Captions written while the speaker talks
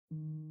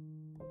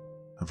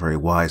A very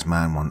wise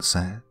man once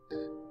said,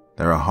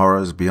 "There are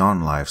horrors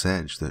beyond life's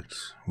edge that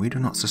we do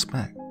not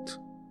suspect,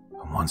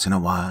 and once in a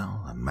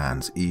while a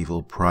man's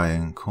evil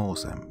prying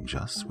calls them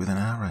just within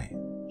our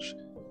range."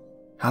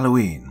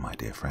 Halloween, my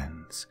dear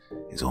friends,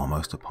 is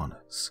almost upon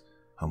us,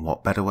 and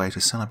what better way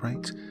to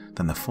celebrate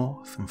than the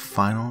fourth and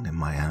final in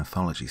my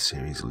anthology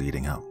series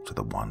leading up to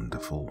the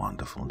wonderful,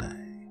 wonderful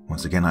day.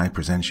 Once again, I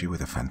present you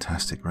with a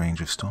fantastic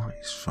range of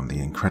stories from the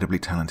incredibly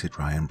talented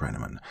Ryan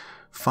Brennaman.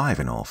 5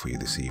 in all for you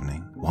this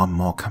evening, 1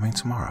 more coming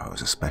tomorrow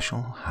as a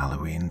special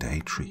Halloween Day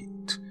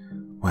treat.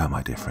 Well,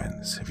 my dear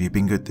friends, have you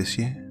been good this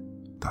year?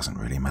 Doesn't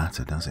really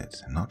matter, does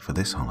it? Not for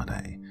this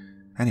holiday.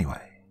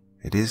 Anyway,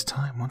 it is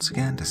time once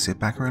again to sit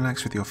back and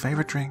relax with your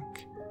favorite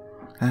drink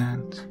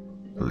and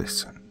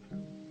listen.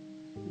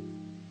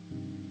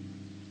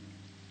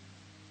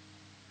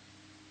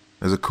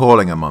 There's a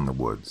calling among the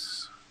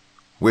woods,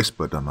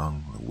 whispered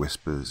among the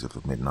whispers of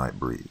the midnight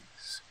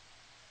breeze.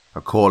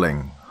 A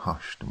calling,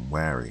 hushed and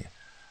wary,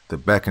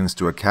 that beckons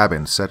to a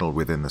cabin settled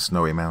within the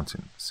snowy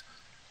mountains,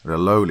 at a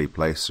lowly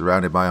place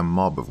surrounded by a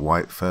mob of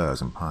white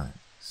firs and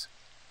pines.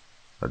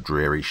 A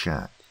dreary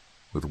shack,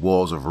 with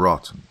walls of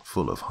rot and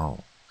full of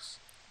holes.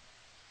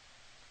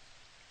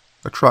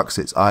 A truck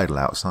sits idle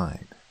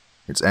outside,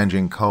 its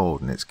engine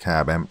cold and its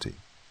cab empty.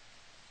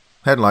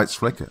 Headlights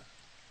flicker,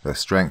 their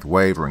strength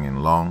wavering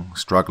in long,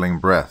 struggling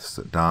breaths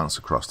that dance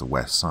across the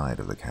west side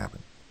of the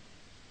cabin.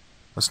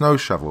 A snow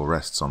shovel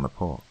rests on the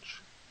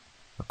porch.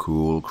 A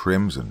cool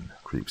crimson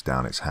creeps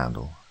down its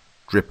handle,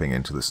 dripping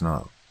into the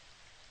snow.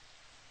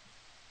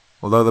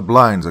 Although the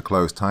blinds are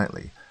closed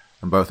tightly,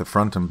 and both the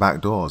front and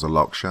back doors are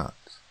locked shut,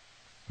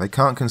 they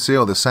can't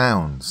conceal the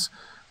sounds,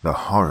 the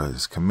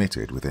horrors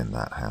committed within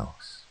that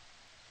house.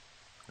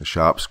 The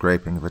sharp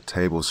scraping of a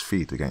table's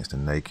feet against a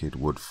naked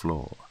wood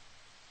floor,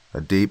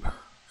 a deep,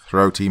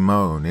 throaty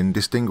moan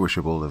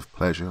indistinguishable of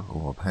pleasure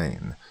or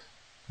pain,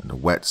 and a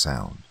wet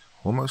sound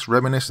almost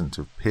reminiscent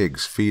of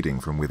pigs feeding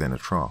from within a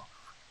trough.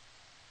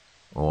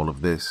 All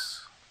of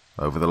this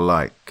over the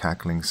light,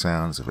 cackling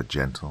sounds of a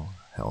gentle,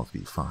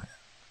 healthy fire.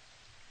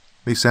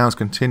 These sounds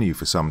continue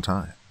for some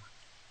time.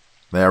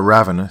 They are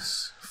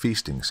ravenous,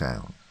 feasting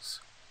sounds.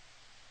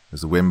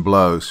 As the wind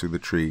blows through the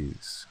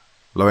trees,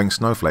 blowing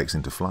snowflakes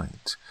into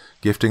flight,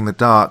 gifting the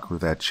dark with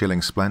their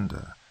chilling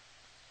splendor,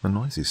 the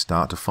noises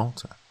start to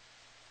falter.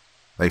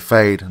 They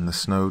fade and the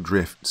snow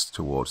drifts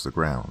towards the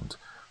ground,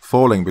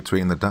 falling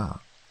between the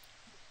dark.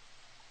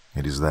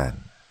 It is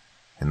then,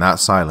 in that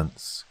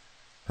silence,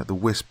 that the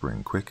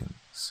whispering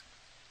quickens,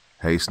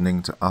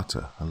 hastening to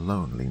utter a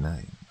lonely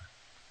name.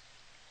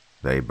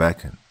 They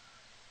beckon.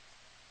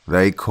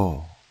 They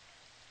call.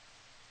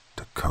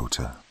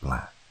 Dakota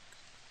Black.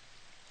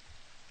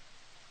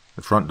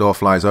 The front door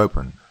flies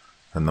open,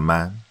 and the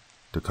man,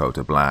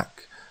 Dakota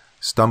Black,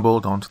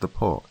 stumbled onto the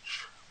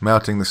porch,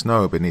 melting the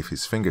snow beneath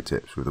his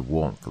fingertips with the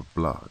warmth of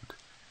blood,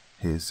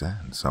 his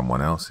and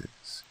someone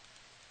else's.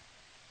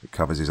 It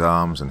covers his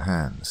arms and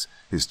hands,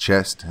 his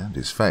chest and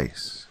his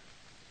face.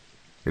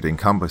 It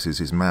encompasses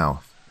his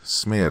mouth,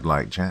 smeared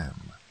like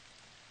jam.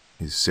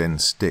 His sin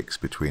sticks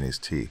between his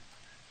teeth,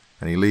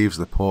 and he leaves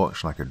the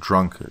porch like a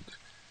drunkard,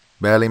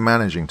 barely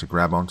managing to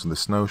grab onto the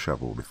snow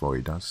shovel before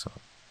he does so.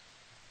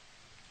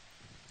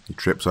 He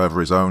trips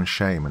over his own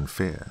shame and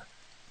fear,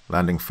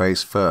 landing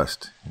face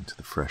first into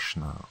the fresh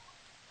snow.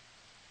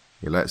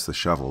 He lets the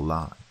shovel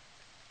lie,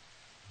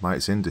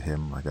 bites into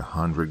him like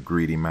 100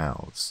 greedy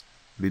mouths,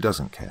 but he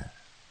doesn't care.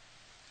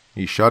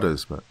 He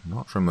shudders, but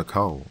not from the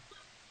cold.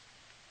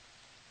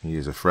 He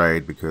is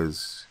afraid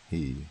because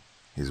he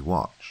is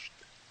watched.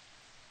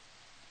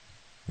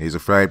 He is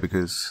afraid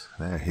because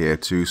they're here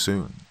too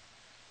soon.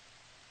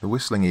 The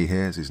whistling he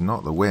hears is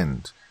not the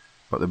wind,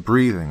 but the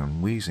breathing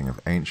and wheezing of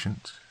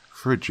ancient,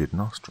 frigid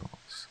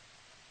nostrils.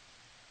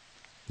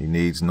 He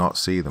needs not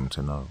see them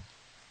to know.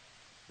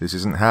 This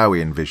isn't how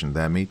he envisioned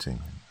their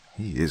meeting.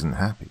 He isn't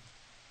happy.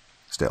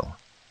 Still,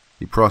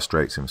 he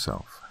prostrates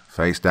himself,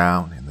 face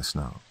down in the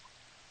snow.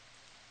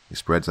 He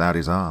spreads out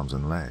his arms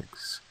and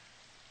legs.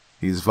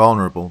 He is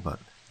vulnerable, but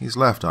he's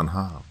left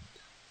unharmed.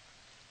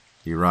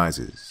 He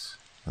rises,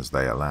 as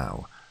they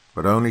allow,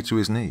 but only to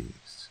his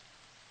knees.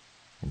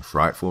 In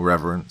frightful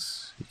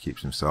reverence, he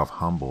keeps himself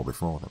humble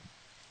before them,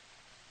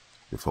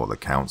 before the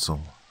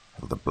council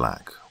of the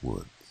Black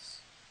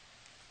Woods.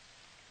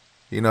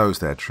 He knows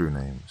their true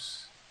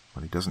names,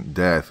 but he doesn't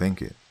dare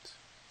think it.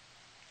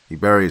 He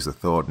buries the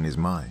thought in his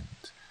mind,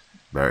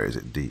 buries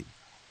it deep,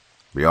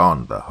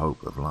 beyond the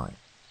hope of light.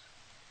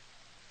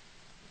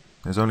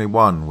 There's only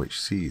one which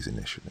sees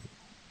initially,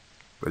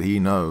 but he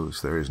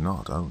knows there is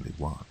not only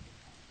one.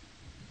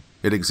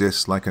 It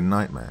exists like a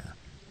nightmare,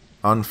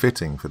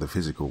 unfitting for the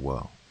physical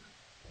world.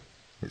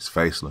 It's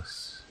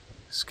faceless,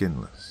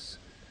 skinless.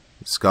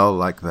 Its skull,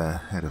 like the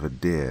head of a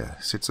deer,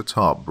 sits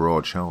atop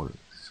broad shoulders.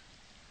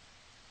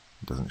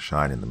 It doesn't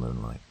shine in the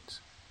moonlight.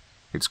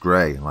 It's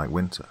grey like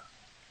winter,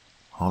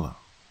 hollow.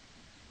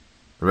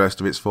 The rest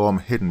of its form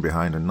hidden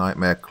behind a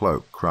nightmare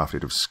cloak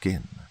crafted of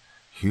skin,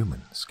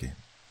 human skin.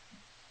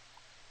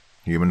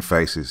 Human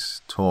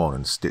faces torn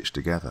and stitched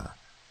together,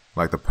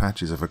 like the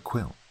patches of a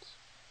quilt.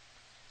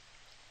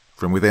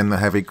 From within the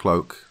heavy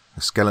cloak,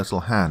 a skeletal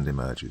hand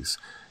emerges,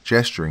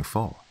 gesturing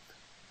forth,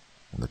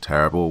 and the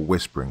terrible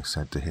whispering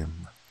said to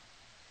him,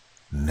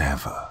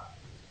 "Never."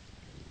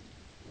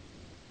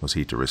 Was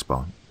he to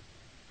respond?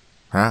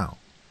 How?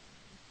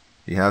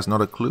 He has not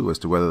a clue as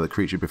to whether the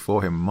creature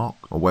before him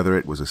mocked or whether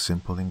it was a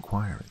simple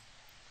inquiry.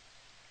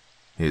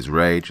 His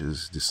rage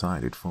has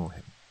decided for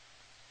him.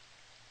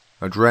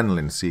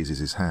 Adrenaline seizes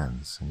his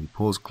hands, and he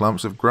pulls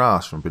clumps of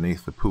grass from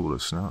beneath the pool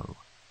of snow.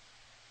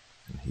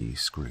 And he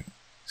screams.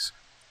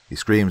 He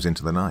screams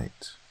into the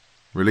night,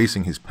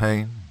 releasing his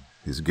pain,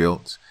 his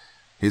guilt,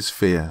 his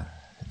fear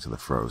into the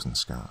frozen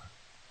sky.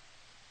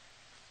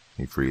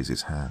 He frees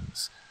his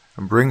hands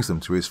and brings them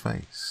to his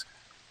face,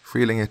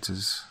 feeling it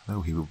as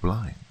though he were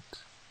blind.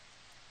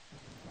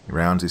 He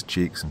rounds his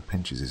cheeks and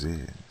pinches his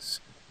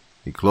ears.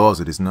 He claws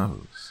at his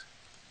nose,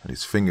 and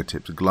his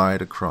fingertips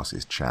glide across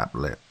his chapped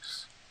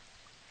lips.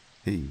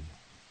 He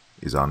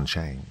is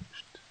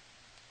unchanged.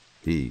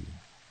 He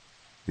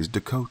is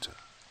Dakota.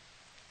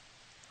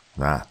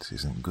 That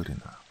isn't good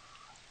enough.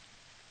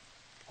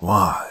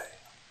 "Why?"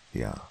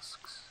 he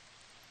asks.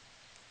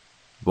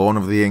 Born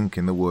of the ink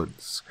in the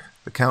woods,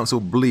 the council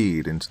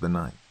bleed into the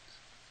night.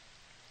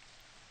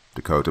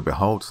 Dakota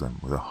beholds them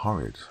with a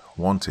horrid,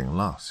 wanting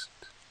lust.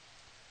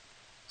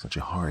 Such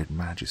a horrid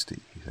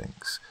majesty, he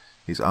thinks,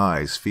 his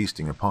eyes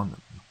feasting upon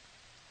them.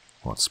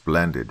 What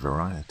splendid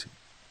variety.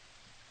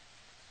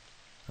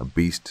 A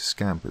beast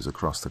scampers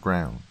across the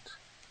ground.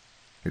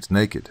 It's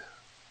naked,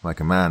 like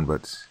a man,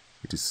 but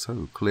it is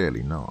so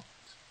clearly not.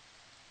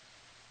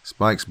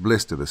 Spikes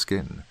blister the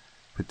skin,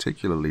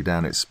 particularly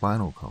down its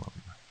spinal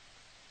column.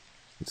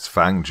 Its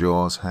fanged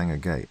jaws hang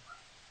agape,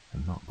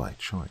 and not by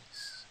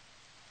choice.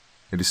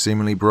 It is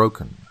seemingly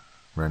broken,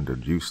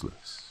 rendered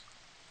useless.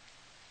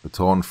 The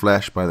torn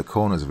flesh by the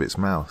corners of its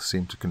mouth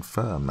seem to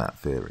confirm that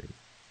theory.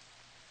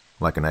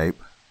 Like an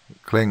ape,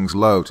 it clings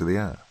low to the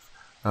earth,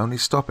 only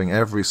stopping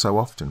every so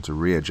often to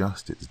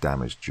readjust its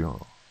damaged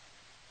jaw.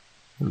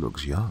 It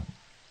looks young.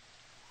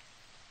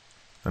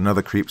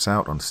 Another creeps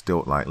out on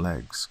stilt-like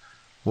legs,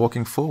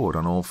 walking forward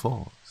on all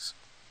fours.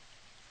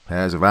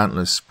 Pairs of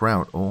antlers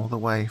sprout all the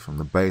way from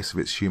the base of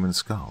its human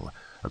skull,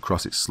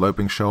 across its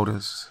sloping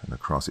shoulders and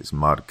across its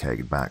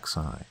mud-caked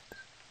backside.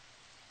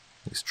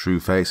 Its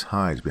true face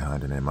hides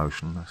behind an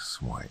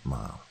emotionless white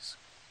mask.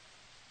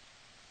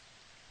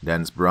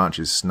 Dense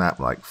branches snap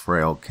like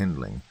frail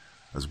kindling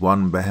as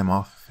one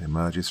behemoth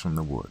emerges from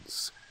the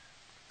woods,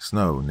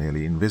 snow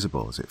nearly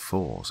invisible as it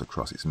falls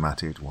across its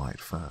matted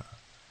white fur.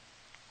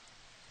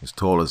 As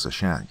tall as a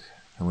shack,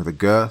 and with a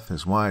girth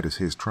as wide as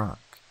his truck,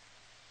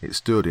 it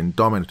stood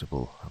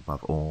indomitable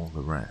above all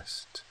the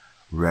rest,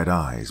 red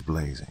eyes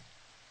blazing.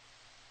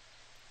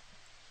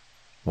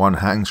 One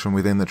hangs from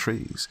within the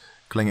trees,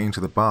 clinging to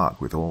the bark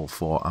with all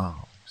four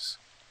arms.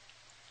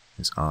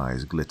 His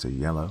eyes glitter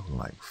yellow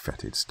like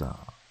fetid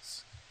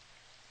stars.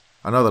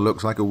 Another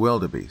looks like a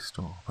wildebeest,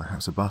 or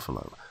perhaps a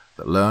buffalo,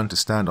 that learned to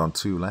stand on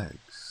two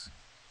legs.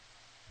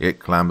 It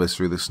clambers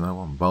through the snow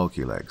on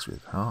bulky legs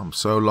with arms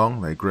so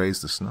long they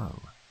graze the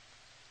snow.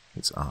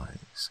 Its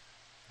eyes,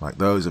 like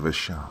those of a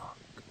shark,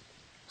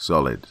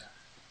 solid,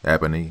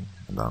 ebony,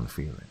 and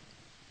unfeeling.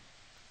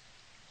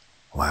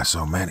 "Why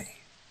so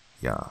many?"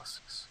 he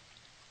asks.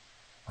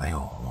 "They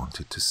all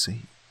wanted to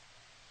see."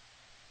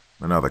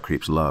 Another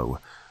creeps low,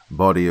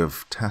 body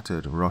of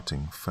tattered,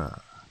 rotting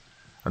fur.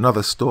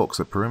 Another stalks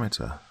the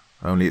perimeter,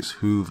 only its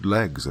hooved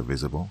legs are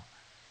visible.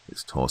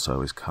 Its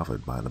torso is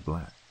covered by the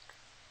black.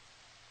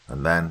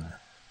 And then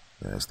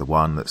there's the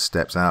one that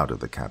steps out of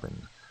the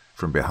cabin,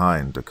 from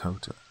behind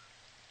Dakota.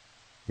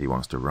 He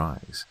wants to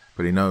rise,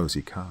 but he knows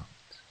he can't.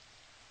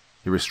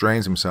 He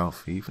restrains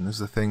himself even as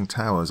the thing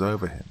towers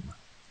over him.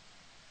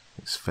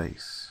 Its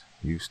face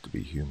used to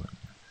be human.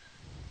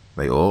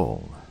 They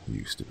all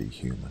used to be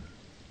human.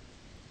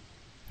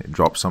 It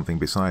drops something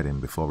beside him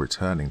before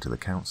returning to the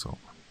council.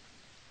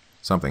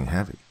 Something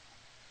heavy.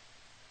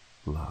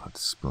 Blood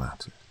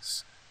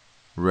splatters.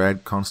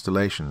 Red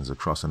constellations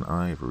across an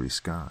ivory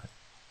sky.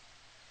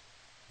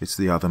 It's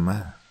the other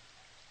man.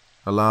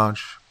 A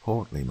large,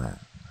 portly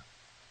man.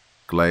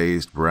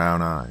 Glazed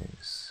brown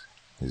eyes.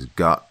 His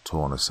gut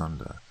torn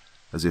asunder,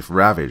 as if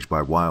ravaged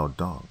by wild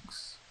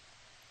dogs.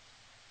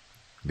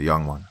 The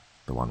young one,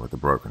 the one with the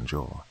broken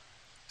jaw,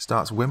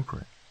 starts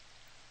whimpering.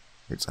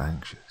 It's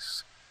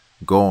anxious,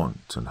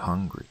 gaunt and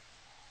hungry.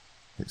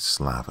 It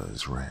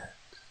slavers red.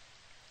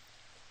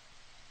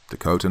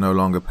 Dakota no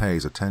longer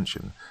pays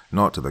attention,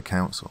 not to the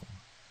council.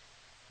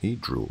 He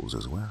drools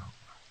as well.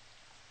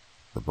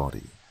 The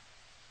body,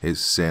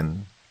 his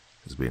sin,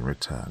 has been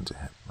returned to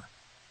him,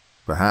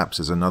 perhaps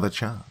as another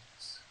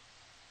chance.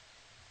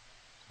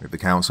 With the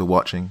council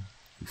watching,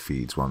 he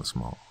feeds once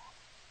more.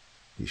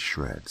 He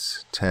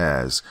shreds,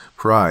 tears,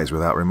 pries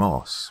without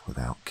remorse,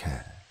 without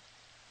care.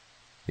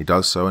 He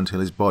does so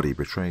until his body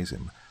betrays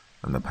him,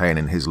 and the pain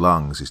in his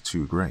lungs is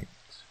too great.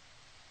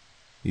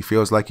 He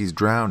feels like he's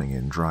drowning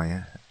in dry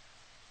air.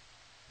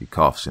 He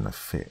coughs in a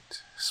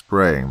fit,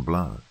 spraying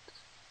blood.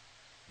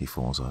 He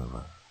falls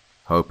over,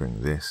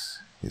 hoping this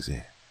is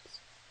it.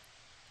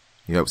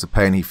 He hopes the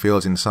pain he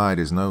feels inside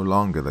is no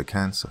longer the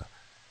cancer.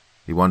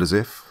 He wonders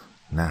if,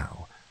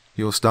 now,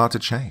 he'll start to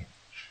change.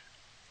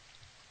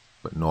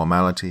 But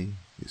normality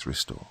is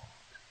restored.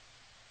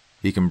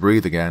 He can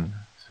breathe again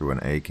through an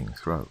aching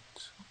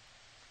throat.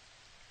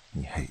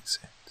 He hates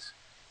it.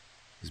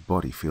 His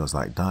body feels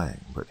like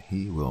dying, but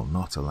he will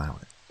not allow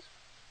it.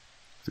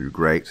 Through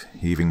great,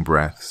 heaving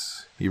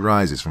breaths, he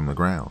rises from the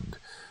ground,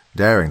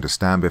 daring to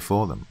stand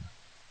before them.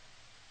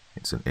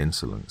 It's an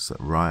insolence that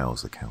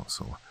riles the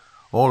council,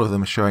 all of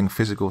them showing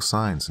physical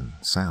signs and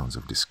sounds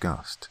of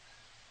disgust,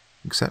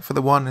 except for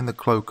the one in the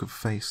cloak of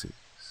faces.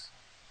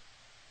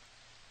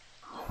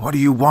 "What do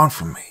you want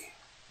from me?"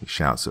 he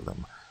shouts at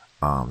them,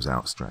 arms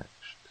outstretched.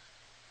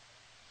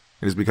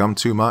 It has become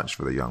too much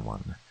for the young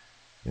one,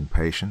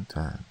 impatient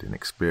and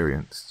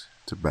inexperienced,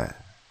 to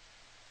bear.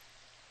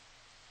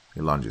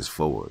 He lunges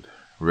forward,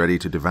 ready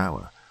to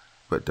devour,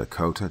 but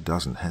Dakota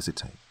doesn't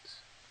hesitate.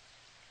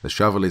 The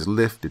shovel is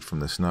lifted from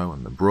the snow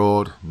and the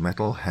broad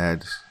metal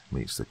head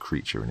meets the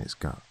creature in its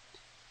gut.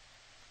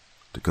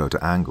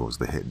 Dakota angles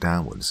the hit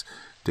downwards,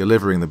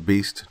 delivering the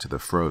beast to the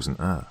frozen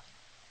earth.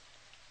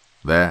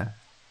 There,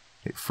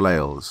 it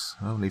flails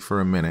only for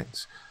a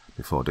minute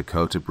before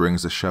Dakota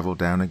brings the shovel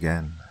down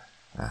again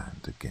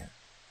and again.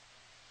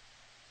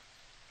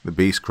 The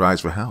beast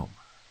cries for help,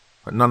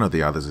 but none of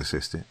the others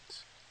assist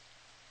it.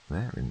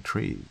 They're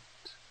intrigued.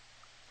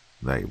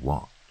 They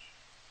watch.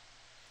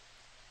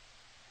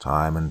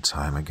 Time and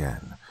time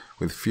again,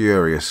 with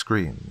furious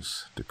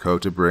screams,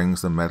 Dakota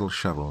brings the metal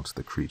shovel to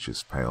the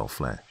creature's pale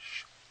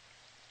flesh.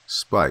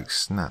 Spikes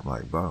snap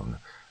like bone,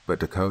 but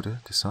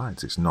Dakota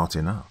decides it's not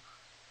enough.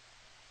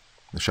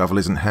 The shovel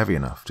isn't heavy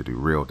enough to do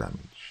real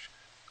damage,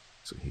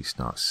 so he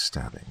starts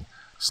stabbing,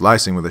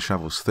 slicing with the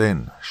shovel's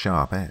thin,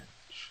 sharp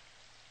edge.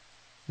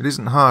 It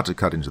isn't hard to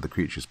cut into the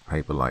creature's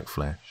paper-like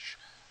flesh.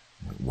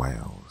 It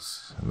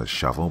wails, and the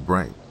shovel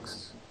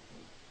breaks.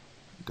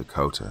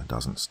 Dakota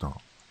doesn't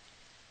stop.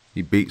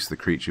 He beats the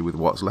creature with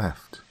what's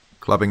left,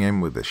 clubbing him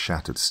with the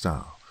shattered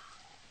staff.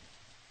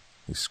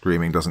 His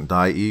screaming doesn't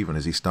die even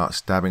as he starts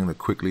stabbing the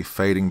quickly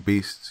fading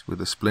beast with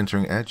the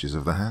splintering edges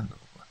of the handle.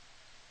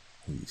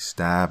 He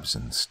stabs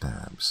and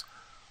stabs,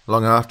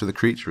 long after the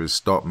creature has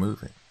stopped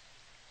moving.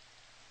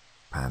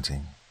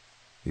 Panting,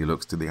 he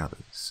looks to the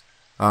others,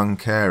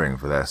 uncaring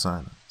for their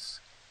silence.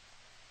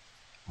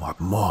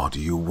 "What more do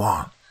you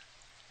want?"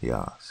 he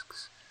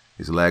asks,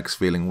 his legs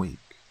feeling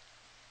weak.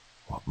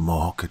 "What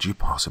more could you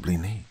possibly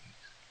need?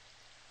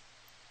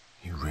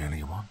 You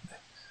really want this?"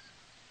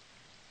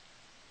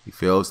 He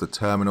feels the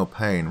terminal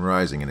pain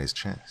rising in his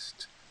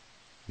chest.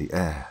 The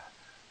air,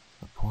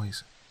 the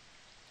poison.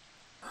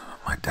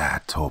 "My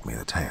dad told me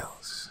the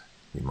tales,"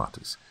 he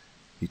mutters.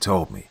 He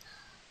told me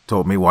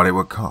what it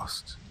would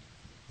cost.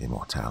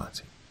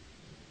 Immortality."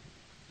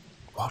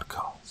 "What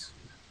cost?"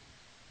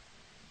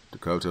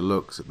 Dakota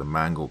looks at the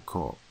mangled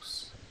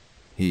corpse.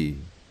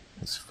 He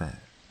has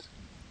fed.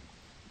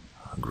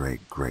 "A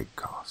great, great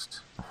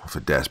cost for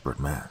desperate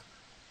men."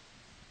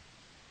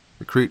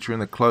 The creature in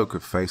the cloak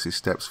of faces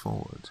steps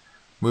forward,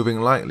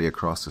 moving lightly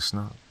across the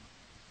snow.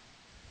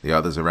 The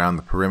others around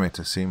the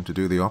perimeter seem to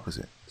do the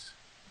opposite.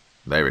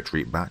 They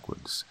retreat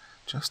backwards,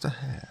 just a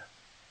hair,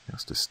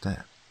 just a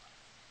step.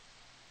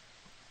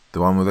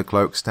 The one with the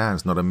cloak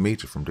stands not a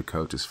meter from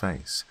Dakota's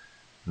face,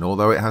 and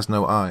although it has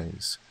no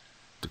eyes,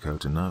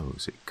 Dakota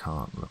knows it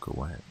can't look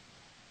away.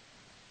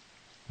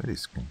 It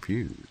is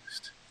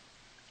confused.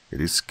 It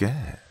is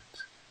scared,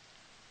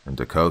 and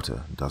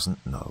Dakota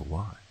doesn't know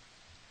why.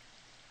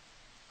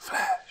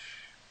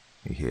 "Flesh,"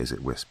 he hears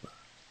it whisper.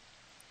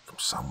 "From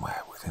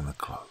somewhere within the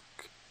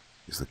cloak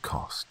is the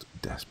cost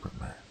of desperate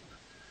men.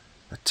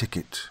 A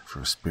ticket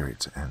for a spirit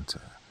to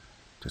enter,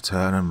 to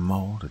turn and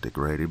mold a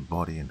degraded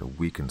body into a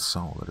weakened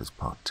soul that has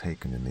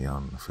partaken in the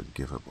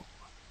unforgivable,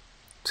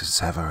 to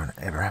sever an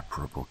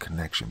irreparable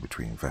connection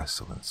between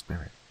vessel and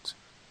spirit.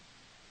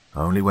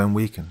 Only when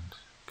weakened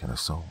can a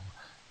soul,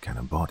 can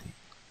a body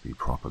be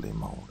properly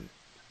molded."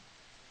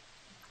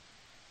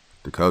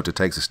 Dakota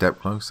takes a step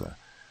closer,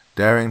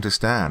 daring to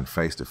stand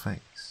face to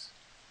face.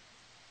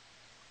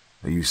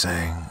 "Are you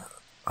saying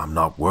I'm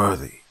not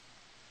worthy?"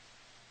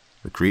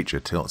 The creature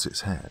tilts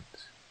its head.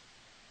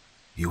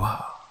 "You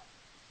are."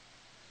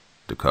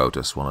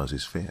 Dakota swallows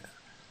his fear.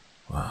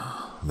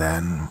 "Well,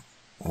 then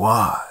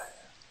why?"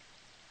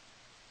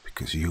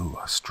 "Because you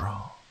are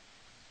strong."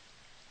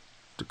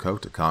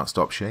 Dakota can't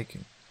stop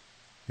shaking.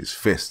 His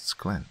fists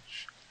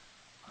clench.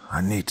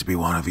 "I need to be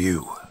one of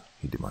you,"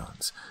 he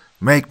demands.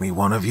 "Make me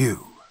one of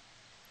you."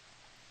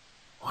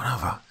 "One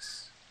of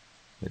us?"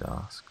 it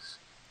asks.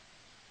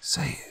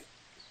 "Say it."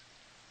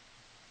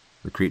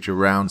 The creature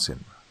rounds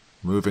him,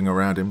 moving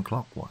around him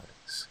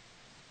clockwise.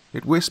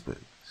 It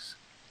whispers.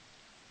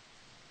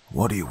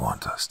 "What do you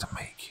want us to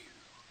make you?"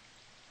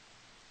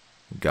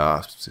 He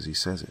gasps as he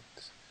says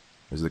it,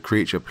 as the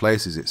creature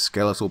places its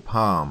skeletal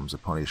palms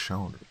upon his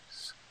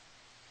shoulders.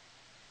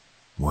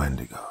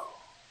 "Wendigo."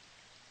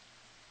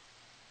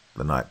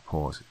 The night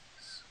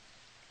pauses.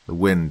 The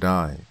wind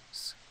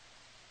dies.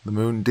 The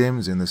moon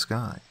dims in the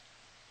sky.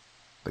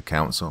 The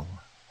council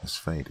has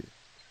faded.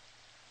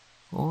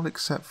 all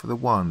except for the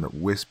one that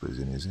whispers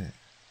in his ear.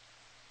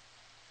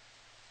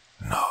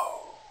 No.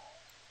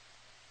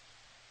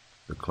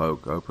 The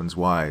cloak opens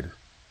wide,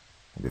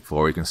 and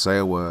before he can say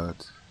a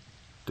word,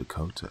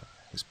 Dakota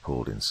is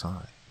pulled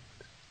inside,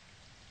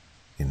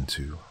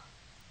 into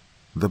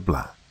the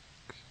black.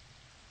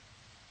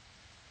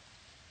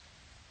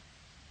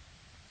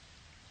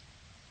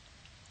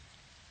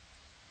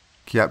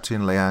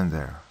 Captain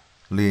Leander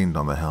leaned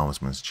on the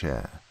helmsman's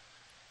chair,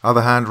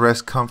 other hand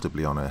rests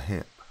comfortably on her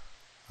hip,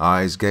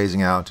 eyes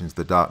gazing out into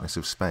the darkness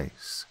of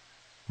space,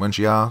 when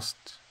she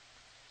asked,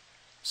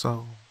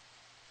 "So,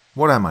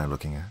 what am I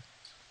looking at?"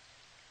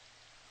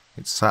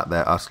 It sat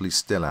there utterly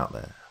still out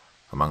there,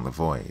 among the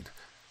void,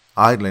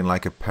 idling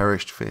like a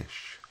perished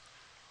fish,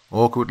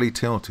 awkwardly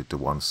tilted to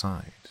one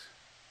side,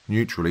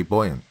 neutrally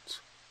buoyant.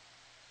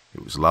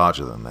 It was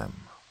larger than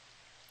them,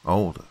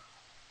 older.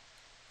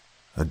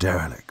 "A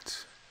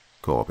derelict,"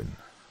 Corbin,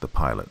 the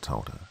pilot,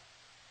 told her.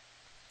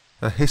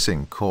 A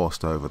hissing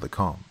coursed over the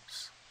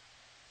comms.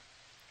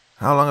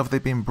 "How long have they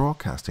been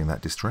broadcasting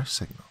that distress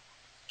signal?"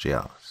 she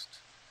asked.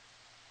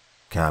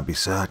 "Can't be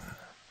certain,"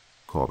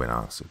 Corbin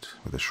answered,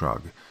 with a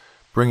shrug,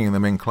 bringing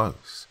them in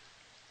close.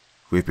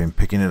 "We've been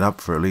picking it up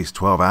for at least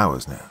 12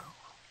 hours now."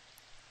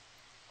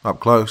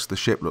 Up close, the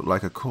ship looked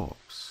like a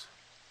corpse.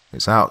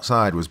 Its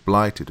outside was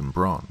blighted and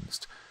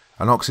bronzed,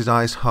 an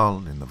oxidized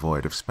hull in the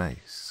void of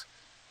space.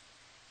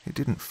 It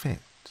didn't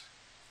fit.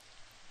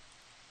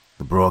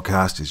 "The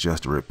broadcast is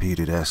just a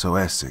repeated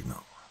SOS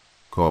signal,"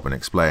 Corbin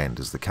explained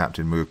as the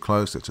captain moved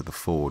closer to the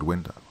forward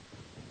window.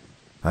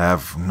 "I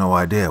have no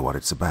idea what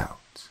it's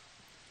about."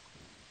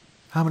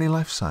 "How many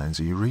life signs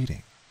are you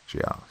reading?"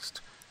 she asked,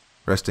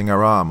 resting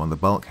her arm on the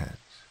bulkhead.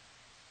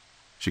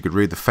 She could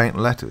read the faint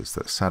letters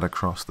that sat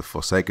across the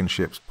forsaken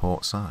ship's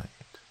port side.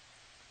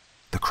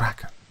 "The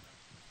Kraken."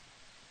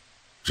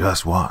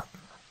 "Just one,"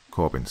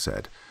 Corbin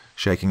said,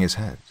 shaking his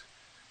head.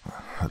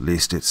 "At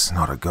least it's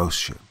not a ghost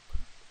ship."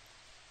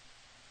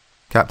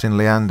 Captain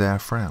Leander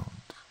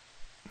frowned.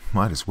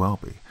 "Might as well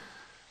be.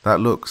 That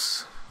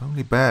looks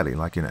only barely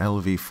like an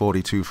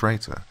LV-42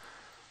 freighter.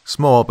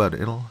 Small, but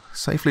it'll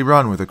safely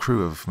run with a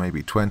crew of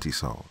maybe 20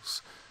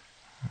 souls.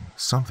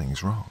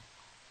 Something's wrong."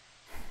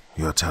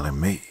 "You're telling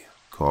me,"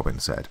 Corbin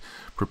said,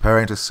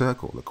 preparing to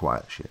circle the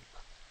quiet ship.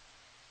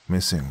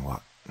 "Missing,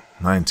 what,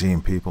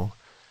 19 people?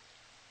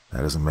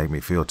 That doesn't make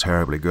me feel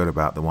terribly good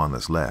about the one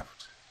that's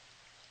left.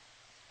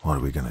 What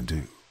are we going to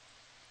do?"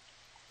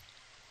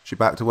 She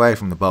backed away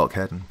from the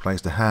bulkhead and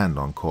placed a hand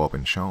on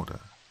Corbin's shoulder.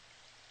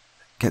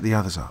 "Get the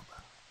others up.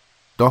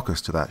 Dock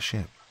us to that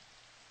ship.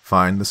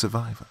 Find the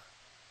survivor."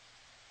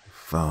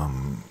 "If,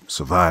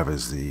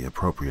 survivor's the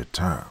appropriate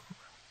term,"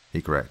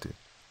 he corrected.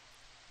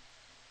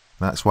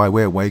 "That's why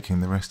we're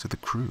waking the rest of the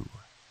crew,"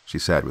 she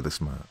said with a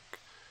smirk.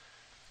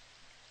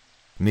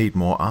 "Need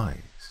more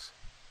eyes."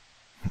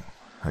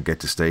 "I get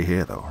to stay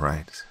here, though,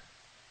 right?"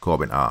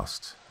 Corbin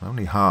asked,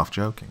 only half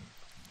joking.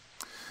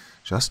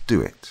 "Just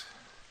do it,"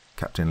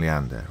 Captain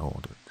Leander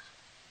ordered.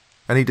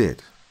 And he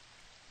did.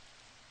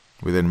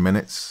 Within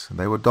minutes,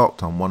 they were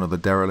docked on one of the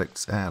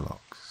derelict's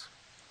airlocks.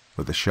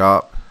 With a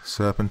sharp,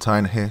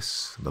 serpentine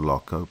hiss, the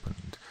lock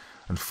opened,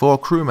 and 4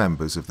 crew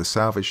members of the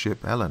salvage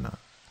ship Eleanor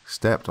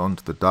stepped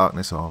onto the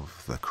darkness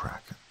of the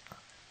Kraken.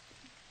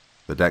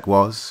 The deck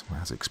was,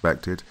 as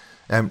expected,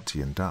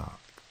 empty and dark.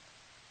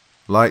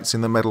 Lights in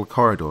the metal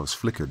corridors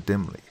flickered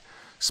dimly,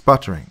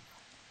 sputtering,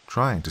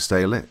 trying to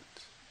stay lit.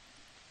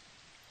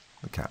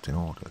 The captain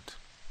ordered.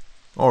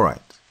 "All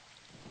right,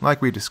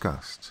 like we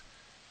discussed.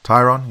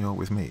 Tyron, you're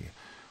with me.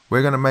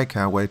 We're going to make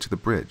our way to the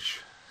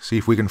bridge, see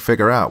if we can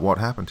figure out what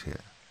happened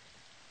here.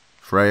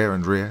 Freya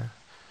and Rhea,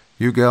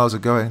 you girls are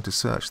going to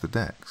search the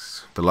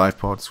decks, the life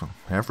pods from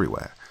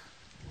everywhere.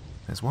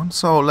 There's one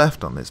soul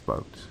left on this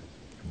boat.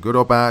 Good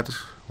or bad,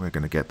 we're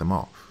going to get them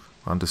off.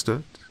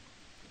 Understood?"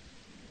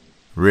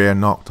 Rhea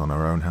knocked on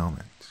her own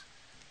helmet.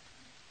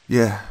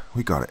 "Yeah,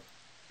 we got it.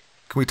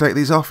 Can we take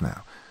these off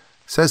now?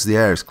 Says the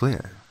air is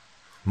clear.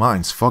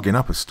 Mine's fogging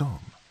up a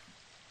storm."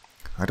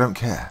 "I don't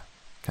care,"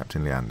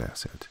 Captain Leander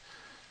said.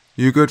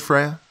 "You good,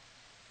 Freya?"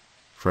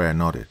 Freya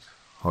nodded,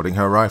 holding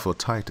her rifle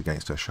tight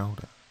against her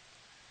shoulder.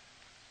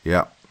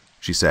 "Yep,"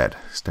 she said,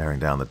 staring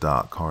down the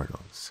dark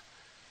corridors.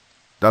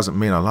 "Doesn't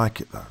mean I like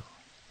it, though."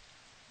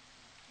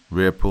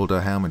 Rhea pulled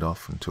her helmet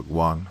off and took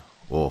one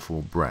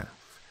awful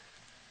breath.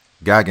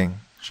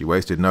 Gagging, she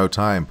wasted no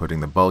time putting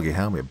the bulgy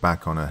helmet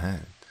back on her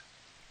head.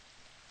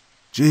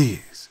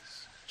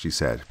 "Jesus," she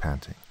said,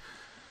 panting.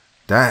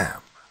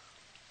 "Damn."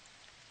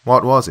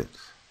 "What was it?"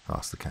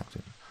 asked the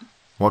captain.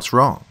 "What's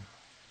wrong?"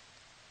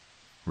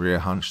 Rhea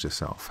hunched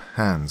herself,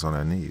 hands on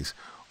her knees,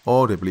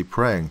 audibly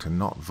praying to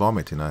not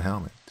vomit in her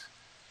helmet.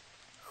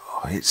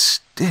 "Oh, it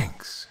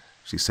stinks,"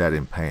 she said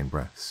in pained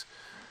breaths.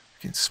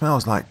 "It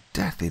smells like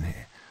death in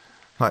here,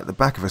 like the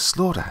back of a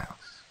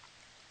slaughterhouse."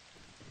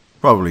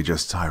 "Probably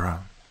just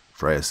Tyrone,"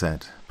 Freya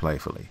said,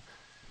 playfully.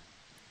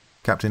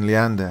 Captain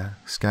Leander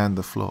scanned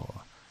the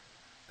floor.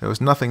 There was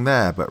nothing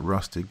there but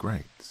rusted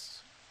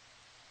grates.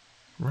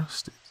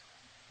 Rusted,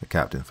 the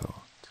captain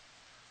thought,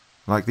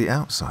 like the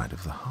outside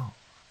of the hull.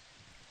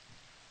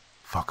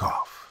 Fuck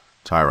off,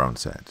 Tyrone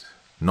said,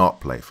 not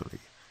playfully.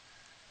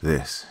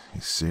 This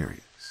is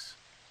serious.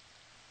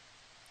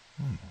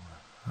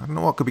 I don't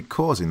know what could be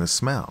causing the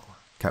smell,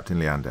 Captain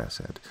Leander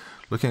said,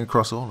 looking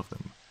across all of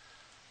them.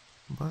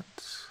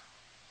 But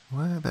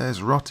where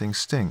there's rotting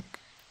stink,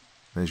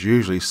 there's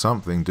usually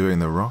something doing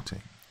the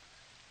rotting.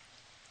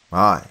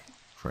 Aye,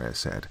 Freya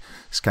said,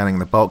 scanning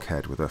the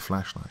bulkhead with her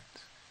flashlight.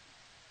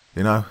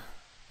 You know,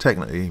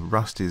 technically,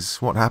 rust is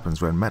what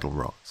happens when metal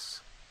rots.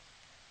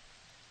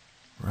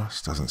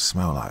 Rust doesn't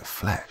smell like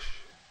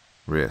flesh,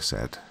 Rhea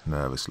said,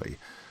 nervously,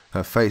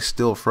 her face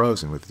still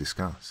frozen with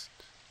disgust.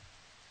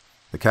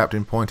 The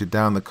captain pointed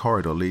down the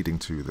corridor leading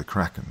to the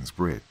Kraken's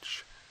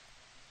bridge.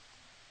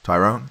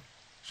 Tyrone,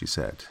 she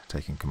said,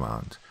 taking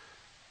command,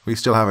 we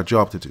still have a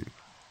job to do.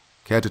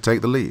 Care to take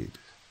the lead?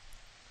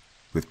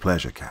 With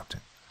pleasure,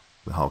 Captain,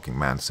 the hulking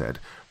man said,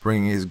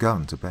 bringing his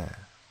gun to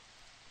bear.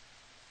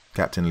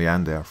 Captain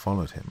Leander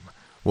followed him,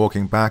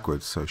 walking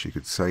backwards so she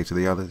could say to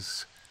the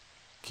others,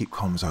 keep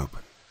comms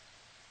open.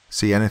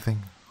 See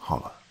anything?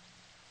 Holler.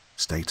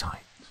 Stay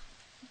tight.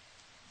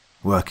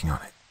 Working on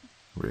it,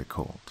 Rhea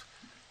called.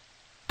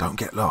 Don't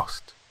get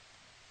lost.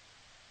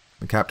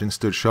 The captain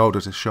stood shoulder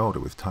to shoulder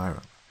with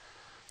Tyrone,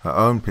 her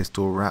own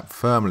pistol wrapped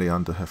firmly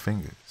under her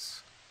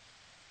fingers.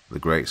 The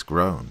Greats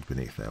groaned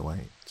beneath their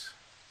weight.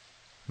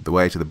 The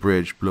way to the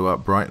bridge blew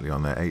up brightly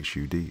on their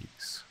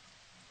HUDs.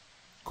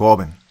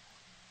 Corbin,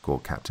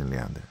 called Captain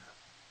Leander.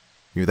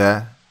 You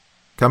there?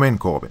 Come in,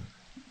 Corbin.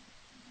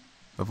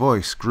 A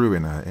voice grew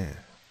in her ear.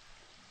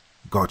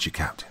 Got you,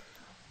 Captain.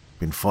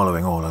 Been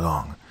following all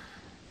along.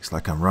 It's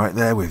like I'm right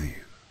there with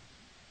you.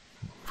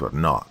 But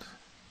not,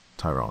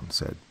 Tyrone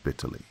said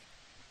bitterly.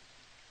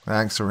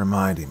 Thanks for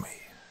reminding me,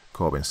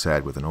 Corbin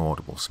said with an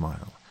audible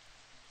smile.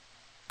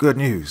 Good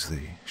news,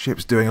 the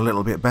ship's doing a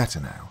little bit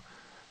better now.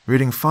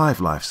 Reading 5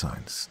 life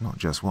signs, not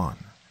just 1.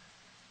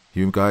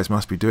 You guys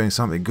must be doing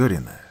something good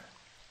in there.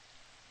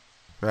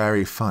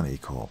 Very funny,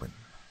 Corbin,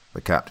 the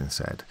captain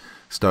said,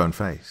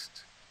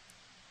 stone-faced.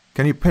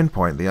 Can you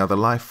pinpoint the other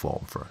life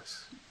form for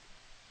us?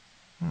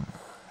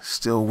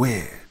 Still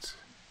weird,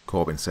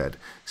 Corbin said,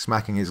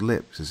 smacking his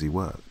lips as he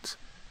worked.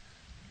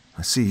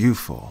 I see you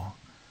 4.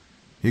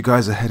 You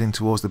guys are heading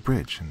towards the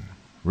bridge, and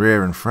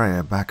Rhea and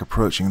Freya back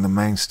approaching the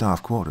main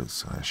staff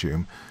quarters, I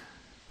assume.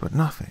 But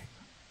nothing.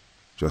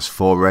 Just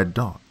 4 red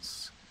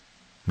dots.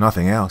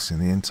 Nothing else in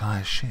the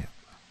entire ship.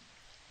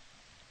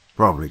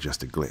 Probably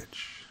just a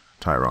glitch,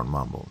 Tyrone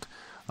mumbled,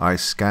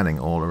 eyes scanning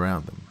all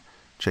around them,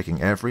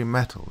 checking every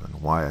metal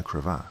and wire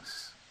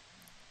crevasse.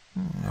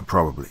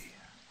 Probably,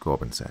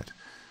 Corbin said.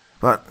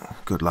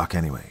 But good luck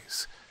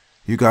anyways.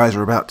 You guys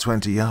are about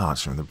 20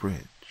 yards from the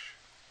bridge.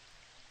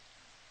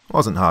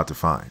 Wasn't hard to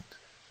find,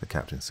 the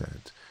captain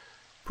said.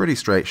 Pretty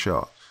straight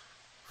shot.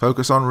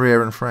 Focus on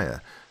Rhea and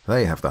Freya.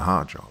 They have the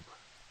hard job.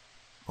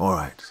 All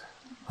right.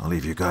 I'll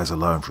leave you guys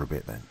alone for a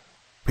bit then.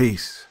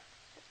 Peace.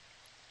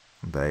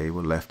 They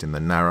were left in the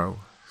narrow,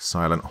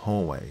 silent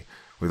hallway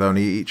with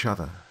only each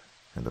other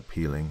and a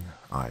peeling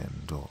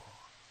iron door.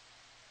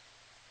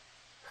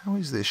 How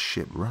is this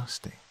ship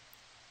rusting?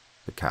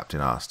 The captain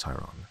asked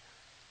Tyrone.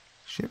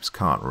 Ships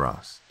can't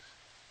rust.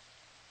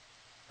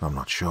 I'm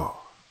not sure,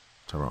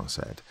 Tyrone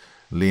said,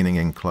 leaning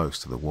in close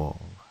to the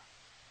wall.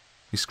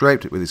 He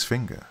scraped it with his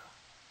finger,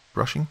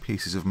 brushing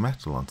pieces of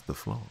metal onto the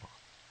floor.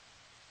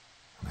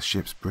 The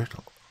ship's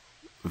brittle.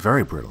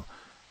 Very brittle.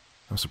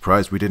 I'm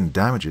surprised we didn't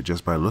damage it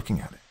just by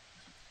looking at it.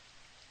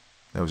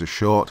 There was a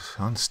short,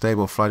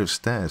 unstable flight of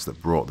stairs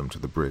that brought them to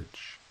the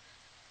bridge.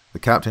 The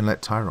captain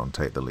let Tyrone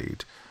take the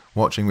lead,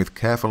 watching with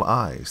careful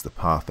eyes the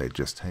path they'd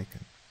just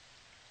taken.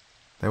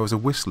 There was a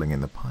whistling in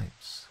the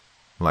pipes,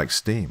 like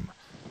steam.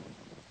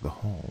 The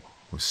hall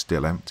was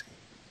still empty.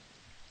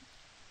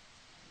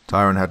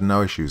 Tyrone had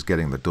no issues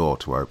getting the door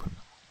to open.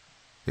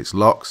 Its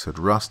locks had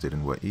rusted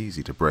and were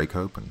easy to break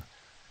open.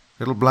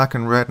 Little black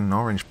and red and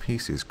orange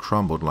pieces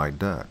crumbled like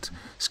dirt,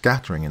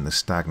 scattering in the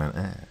stagnant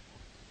air.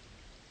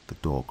 The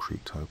door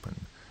creaked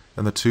open,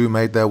 and the two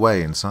made their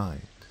way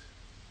inside.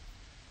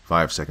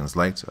 5 seconds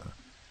later,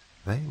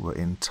 they were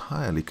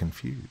entirely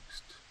confused.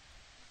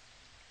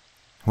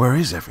 Where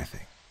is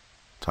everything?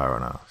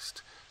 Tyrone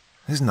asked.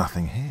 There's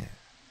nothing here.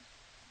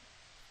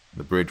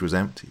 The bridge was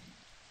empty.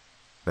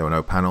 There were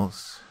no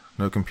panels,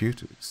 no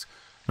computers,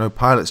 no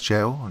pilot's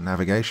chair or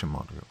navigation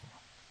module.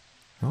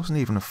 There wasn't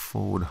even a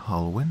forward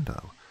hull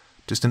window,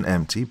 just an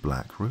empty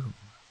black room.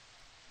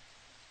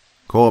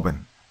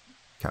 Corbin,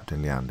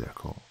 Captain Leander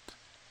called.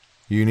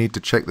 You need to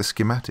check the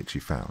schematics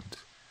you found.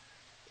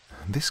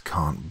 This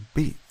can't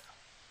be.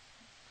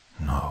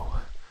 No,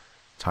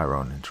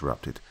 Tyrone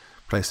interrupted,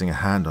 placing a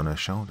hand on her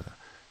shoulder,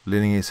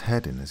 leaning his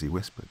head in as he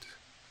whispered.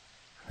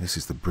 This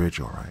is the bridge,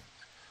 all right.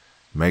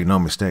 Make no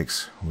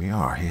mistakes, we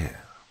are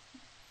here.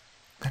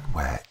 Then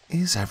where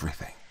is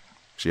everything?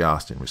 She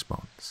asked in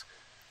response.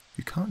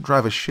 You can't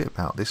drive a ship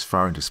out this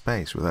far into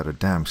space without a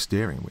damn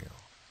steering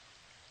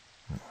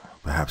wheel.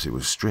 Perhaps it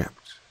was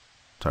stripped,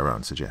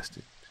 Tyrone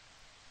suggested.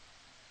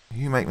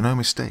 You make no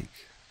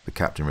mistake, the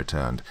captain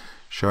returned,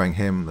 showing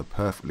him the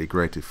perfectly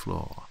grated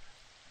floor.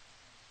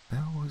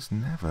 There was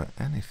never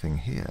anything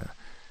here.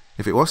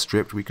 If it was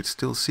stripped, we could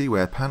still see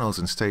where panels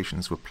and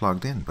stations were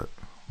plugged in, but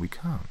we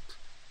can't.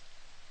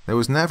 There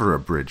was never a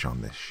bridge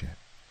on this ship.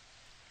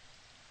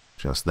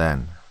 Just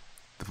then,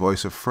 the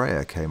voice of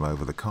Freya came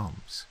over the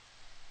comms.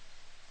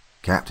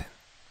 "Captain,"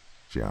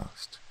 she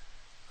asked,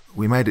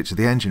 "we made it to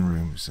the engine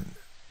rooms and—"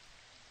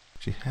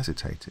 She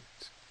hesitated.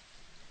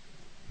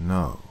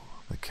 No,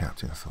 the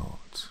captain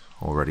thought,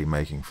 already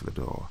making for the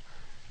door.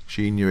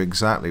 She knew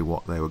exactly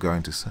what they were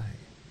going to say.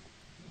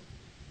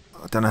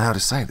 "I don't know how to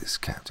say this,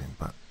 Captain,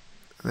 but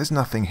there's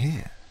nothing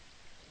here."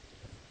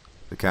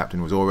 The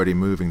captain was already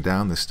moving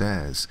down the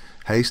stairs,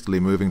 hastily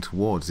moving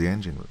towards the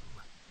engine room.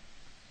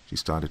 She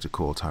started to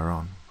call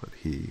Tyrone, but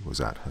he was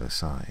at her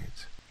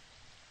side.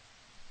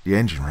 "The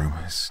engine room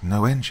has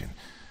no engine.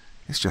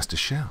 It's just a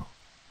shell."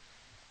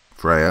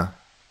 "Freya,"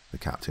 the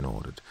captain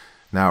ordered,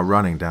 now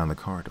running down the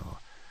corridor,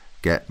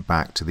 "get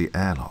back to the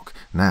airlock,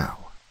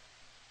 now."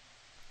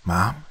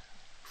 "Ma'am?"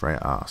 Freya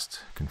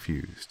asked,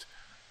 confused.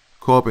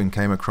 Corbin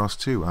came across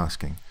too,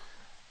 asking,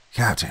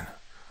 "Captain,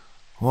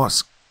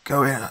 what's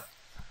going on?"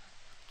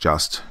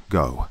 "Just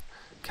go,"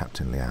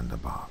 Captain Leander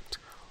barked.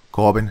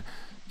 "Corbin,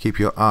 keep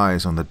your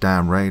eyes on the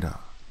damn radar."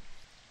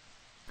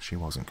 She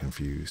wasn't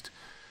confused.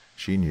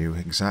 She knew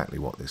exactly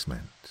what this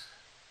meant.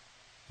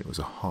 It was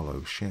a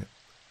hollow ship,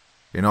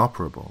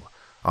 inoperable,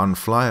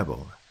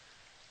 unflyable,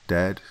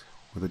 dead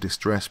with a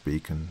distress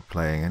beacon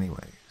playing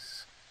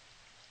anyways.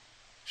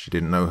 She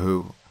didn't know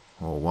who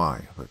or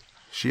why, but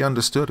she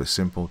understood a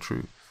simple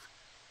truth.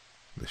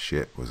 The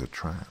ship was a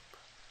trap,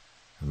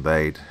 and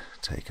they'd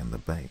taken the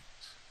bait.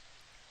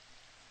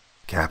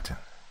 "Captain,"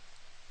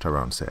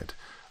 Tyrone said,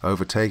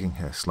 overtaking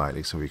her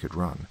slightly so he could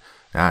run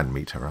and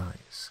meet her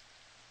eyes.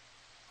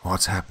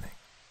 "What's happening?"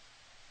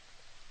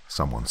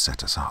 "Someone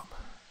set us up,"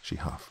 she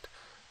huffed.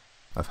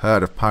 "I've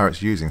heard of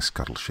pirates using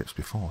scuttle ships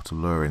before to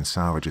lure in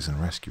salvagers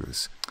and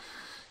rescuers.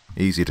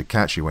 Easy to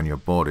catch you when you're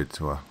boarded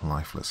to a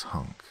lifeless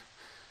hunk."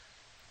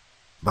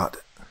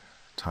 "But,"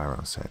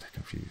 Tyrone said,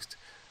 confused,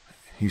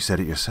 "you said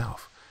it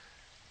yourself.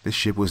 This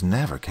ship was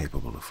never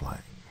capable of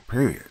flying,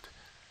 period.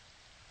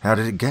 How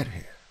did it get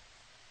here?"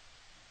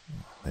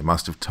 "They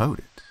must have towed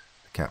it,"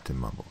 the captain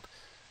mumbled.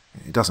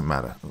 "It doesn't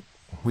matter.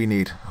 We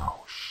need—"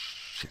 "Oh,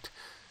 shit."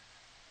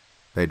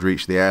 They'd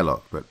reached the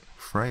airlock, but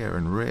Freya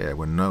and Rhea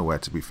were nowhere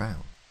to be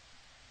found.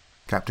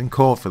 Captain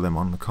called for them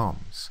on the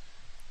comms.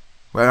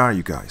 "Where are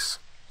you guys?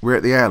 We're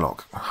at the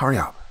airlock. Hurry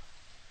up."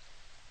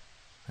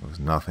 There was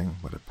nothing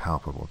but a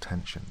palpable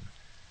tension,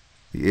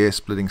 the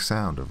ear-splitting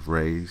sound of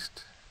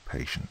raised,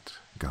 patient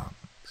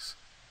guns.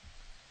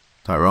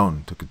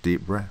 Tyrone took a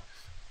deep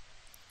breath.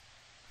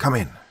 "Come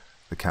in,"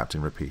 the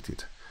captain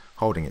repeated,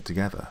 holding it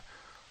together,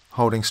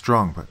 holding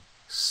strong, but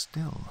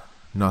still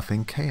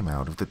nothing came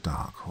out of the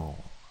dark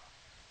hall.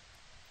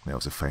 There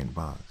was a faint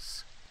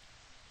buzz.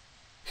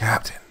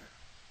 "Captain."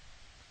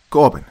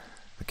 "Corbin,"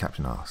 the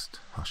captain asked,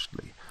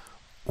 hushedly,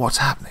 "what's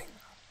happening?"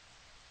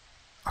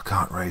 "I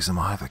can't raise them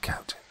either,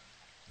 Captain,"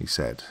 he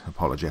said,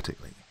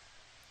 apologetically.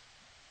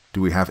 "Do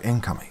we have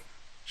incoming?"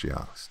 she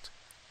asked.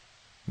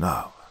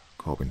 "No,"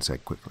 Corbin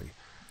said quickly.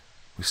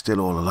 "We're still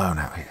all alone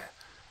out here.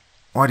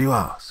 Why do you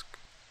ask?"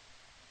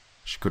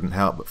 She couldn't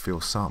help but feel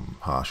some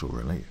partial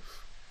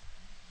relief.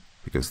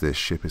 "Because this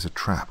ship is a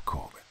trap,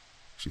 Corbin,"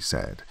 she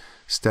said,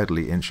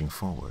 steadily inching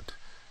forward,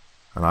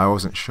 "and I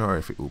wasn't sure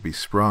if it will be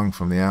sprung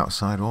from the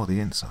outside or the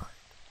inside."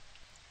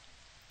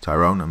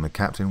 Tyrone and the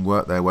captain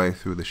worked their way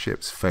through the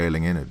ship's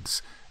failing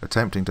innards,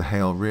 attempting to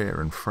hail Rhea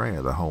and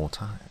Freya the whole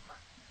time.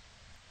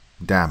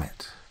 "Damn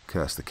it,"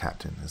 cursed the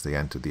captain as they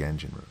entered the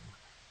engine room.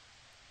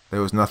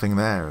 There was nothing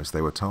there, as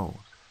they were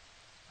told.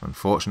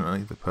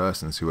 Unfortunately, the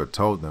persons who had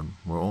told them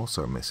were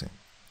also missing.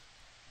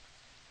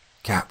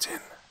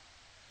 "Captain,"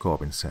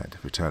 Corbin said,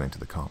 returning to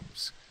the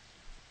comms.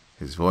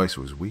 His voice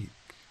was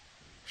weak,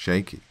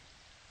 shaky.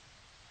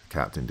 The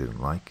captain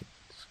didn't like it.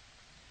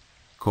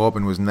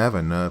 Corbin was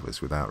never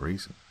nervous without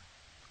reason.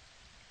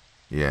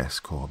 "Yes,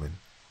 Corbin?"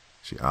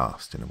 she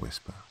asked in a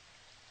whisper.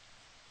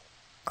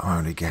 "I'm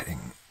only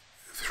getting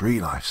 3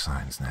 life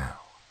signs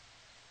now."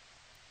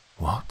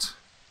 "What?"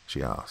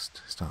 she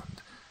asked,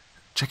 stunned.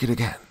 "Check it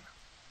again."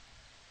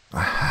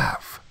 "I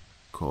have,"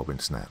 Corbin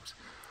snapped.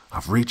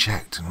 "I've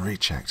rechecked and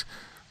rechecked.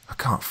 I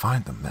can't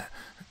find them.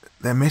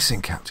 They're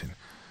missing, Captain.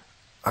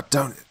 I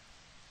don't—"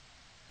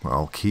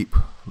 "Well, keep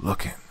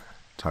looking,"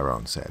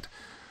 Tyrone said,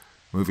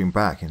 moving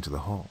back into the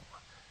hall.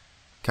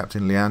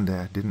 Captain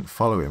Leander didn't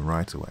follow him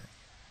right away.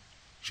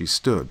 She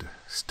stood,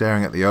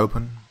 staring at the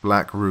open,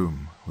 black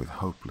room with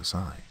hopeless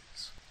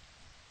eyes.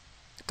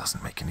 "It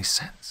doesn't make any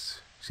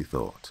sense," she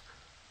thought.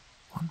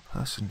 "One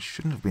person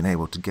shouldn't have been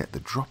able to get the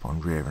drop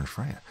on Rhea and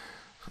Freya.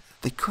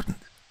 They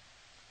couldn't."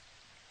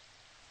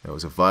 There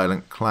was a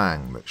violent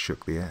clang that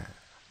shook the air.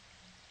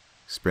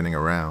 Spinning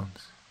around,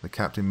 the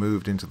captain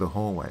moved into the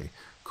hallway,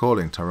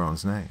 calling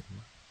Tyrone's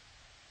name.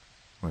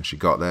 When she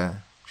got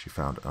there, she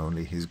found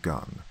only his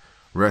gun,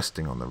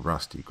 resting on the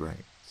rusty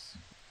grates.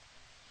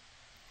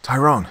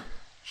 "Tyrone,"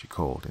 she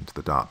called into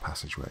the dark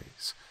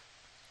passageways.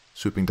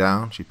 Swooping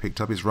down, she picked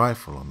up his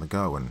rifle on the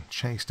go and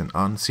chased an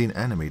unseen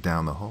enemy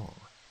down the hall.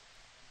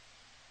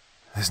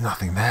 "There's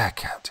nothing there,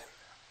 Captain,"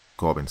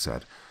 Corbin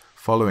said,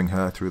 following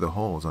her through the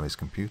halls on his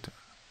computer.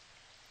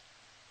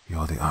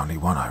 "You're the only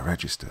one I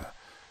register.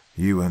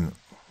 You and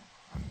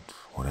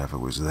whatever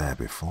was there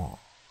before."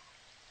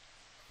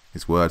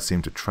 His words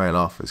seemed to trail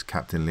off as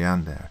Captain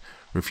Leander,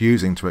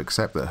 refusing to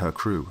accept that her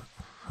crew,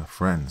 her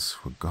friends,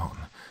 were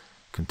gone,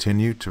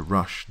 continued to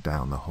rush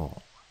down the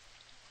hall.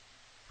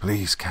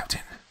 "Please,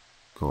 Captain,"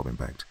 Corbin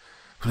begged.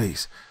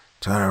 "Please,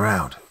 turn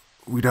around.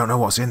 We don't know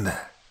what's in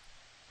there."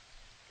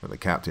 But the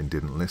captain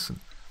didn't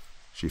listen.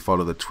 She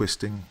followed the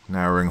twisting,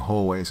 narrowing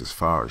hallways as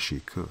far as she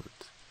could.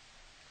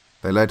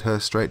 They led her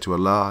straight to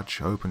a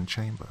large, open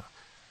chamber,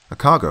 a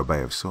cargo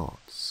bay of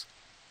sorts,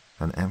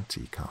 an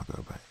empty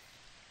cargo bay.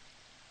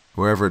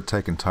 Whoever had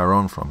taken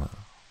Tyrone from her,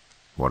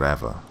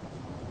 whatever,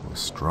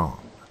 was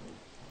strong.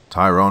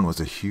 Tyrone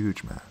was a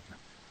huge man.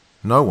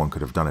 No one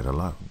could have done it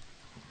alone.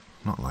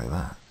 Not like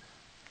that.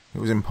 It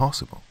was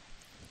impossible.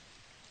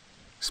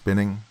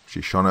 Spinning,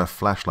 she shone her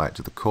flashlight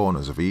to the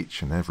corners of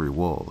each and every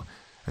wall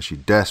as she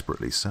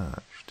desperately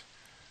searched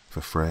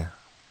for Freya,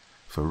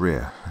 for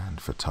Rhea, and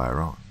for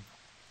Tyrone.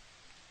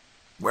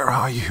 "Where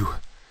are you?"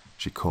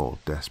 she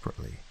called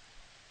desperately.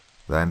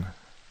 Then,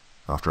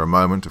 after a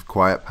moment of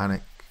quiet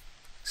panic,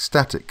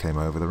 static came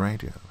over the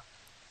radio.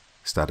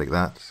 Static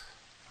that,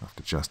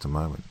 after just a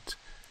moment,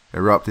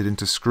 erupted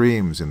into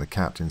screams in the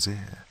captain's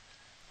ear.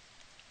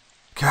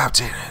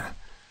 "Captain!"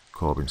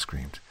 Corbin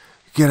screamed.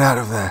 "Get out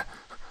of there!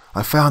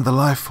 I found the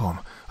life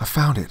form. I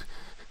found it.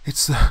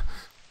 It's the—"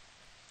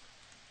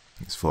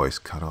 His voice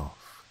cut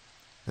off,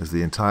 as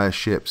the entire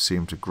ship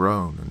seemed to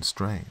groan and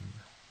strain.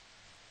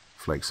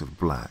 Flakes of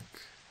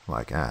black,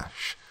 like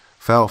ash,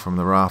 fell from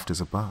the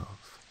rafters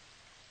above.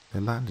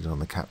 They landed on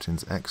the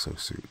captain's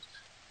exosuit,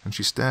 and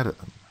she stared at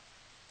them.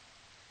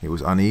 It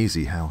was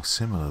uneasy how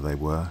similar they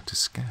were to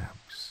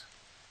scabs.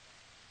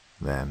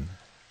 Then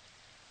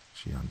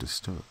she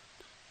understood.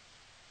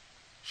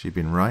 She'd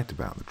been right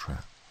about the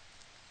trap,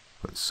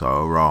 but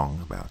so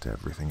wrong about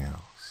everything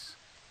else.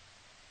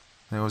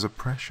 There was a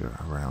pressure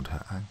around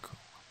her ankle.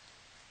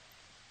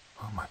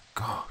 "Oh my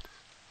God,"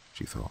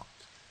 she thought.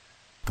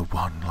 "The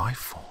one life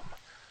form.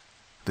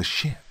 The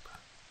ship."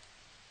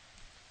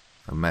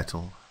 A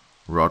metal,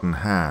 rodden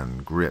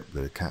hand gripped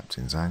the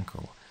captain's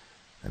ankle,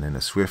 and in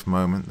a swift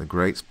moment the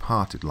grates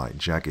parted like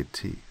jagged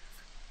teeth.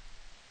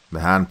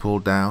 The hand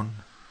pulled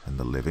down, and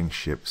the living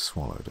ship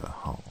swallowed her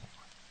whole.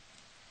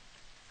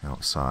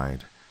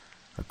 Outside,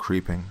 a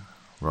creeping,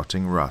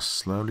 rotting rust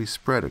slowly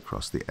spread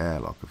across the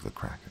airlock of the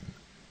Kraken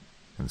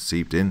and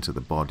seeped into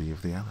the body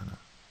of the Eleanor.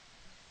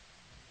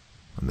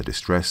 And the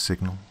distress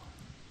signal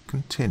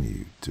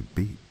continued to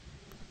beep.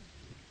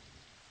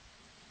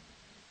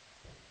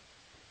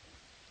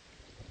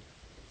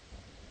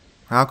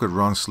 How could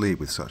Ron sleep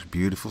with such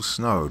beautiful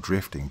snow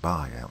drifting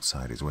by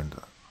outside his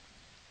window?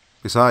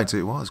 Besides,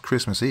 it was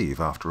Christmas Eve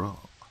after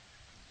all.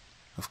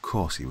 Of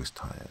course he was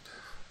tired.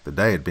 The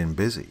day had been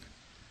busy.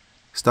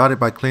 Started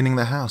by cleaning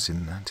the house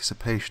in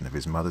anticipation of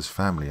his mother's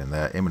family and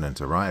their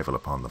imminent arrival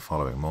upon the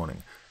following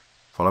morning,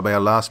 followed by a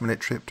last-minute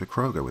trip to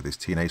Kroger with his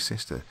teenage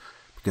sister,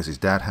 because his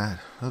dad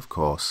had, of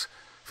course,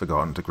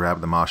 forgotten to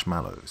grab the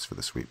marshmallows for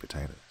the sweet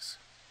potatoes.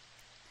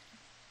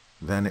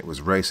 Then it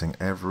was racing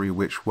every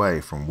which way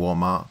from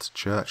Walmart,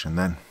 church, and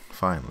then,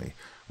 finally,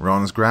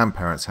 Ron's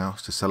grandparents'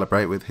 house to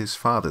celebrate with his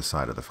father's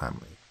side of the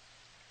family.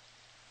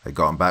 They'd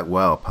gotten back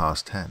well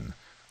past 10,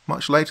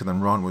 much later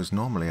than Ron was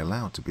normally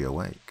allowed to be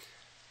awake.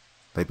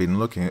 They'd been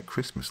looking at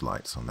Christmas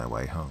lights on their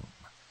way home.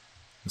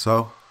 And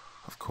so,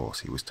 of course,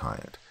 he was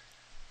tired.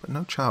 But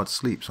no child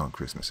sleeps on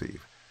Christmas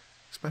Eve,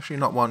 especially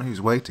not one who's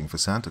waiting for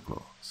Santa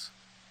Claus.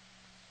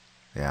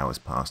 The hours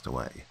passed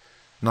away,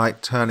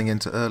 night turning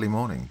into early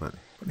morning, but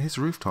his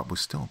rooftop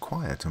was still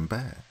quiet and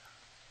bare.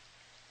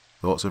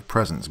 Thoughts of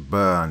presents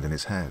burned in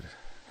his head,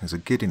 as a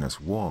giddiness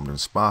warmed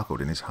and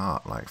sparkled in his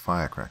heart like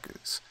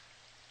firecrackers.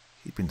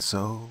 He'd been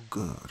so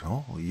good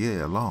all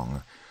year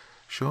long.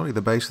 Surely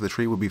the base of the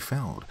tree would be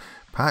filled,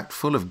 packed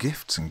full of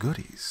gifts and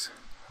goodies.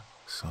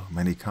 So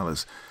many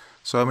colors,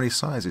 so many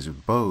sizes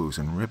of bows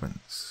and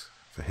ribbons,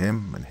 for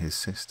him and his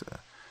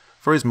sister,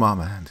 for his mom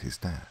and his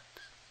dad.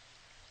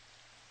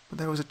 But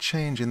there was a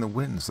change in the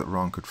winds that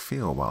Ron could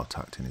feel while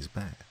tucked in his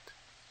bed.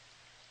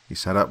 He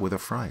sat up with a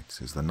fright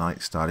as the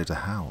night started to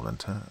howl and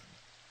turn.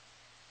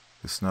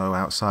 The snow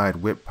outside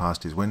whipped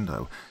past his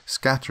window,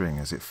 scattering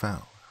as it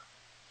fell.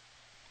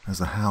 As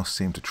the house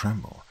seemed to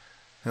tremble,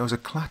 there was a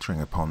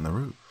clattering upon the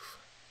roof.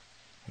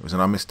 It was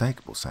an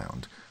unmistakable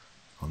sound,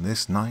 on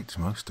this night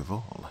most of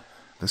all.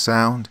 The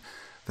sound,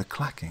 the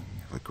clacking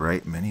of a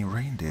great many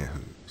reindeer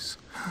hooves.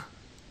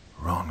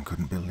 Ron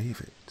couldn't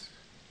believe it.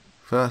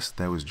 First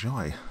there was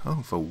joy,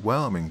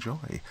 overwhelming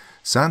joy.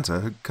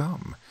 Santa had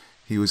come.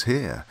 He was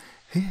here.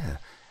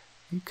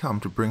 He'd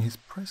come to bring his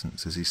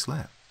presents as he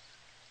slept.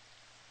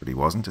 But he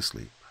wasn't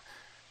asleep.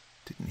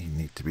 Didn't he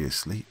need to be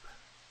asleep?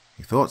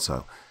 He thought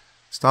so.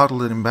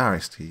 Startled and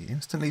embarrassed, he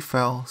instantly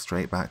fell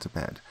straight back to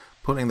bed,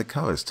 pulling the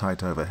covers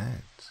tight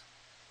overhead.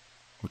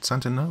 Would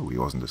Santa know he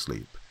wasn't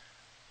asleep?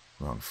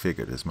 Ron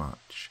figured as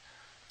much,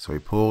 so he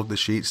pulled the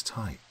sheets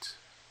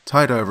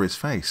tight over his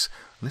face,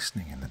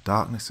 listening in the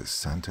darkness as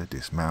Santa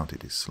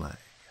dismounted his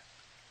sleigh.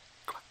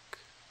 Cluck,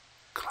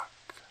 cluck,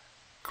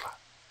 cluck.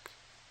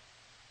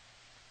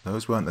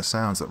 Those weren't the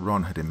sounds that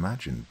Ron had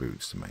imagined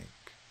boots to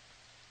make.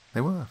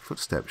 They were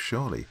footsteps,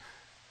 surely,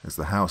 as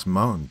the house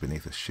moaned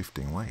beneath a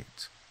shifting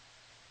weight.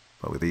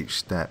 But with each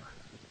step,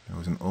 there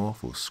was an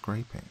awful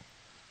scraping,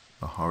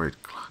 a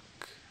horrid cluck,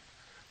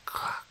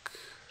 cluck,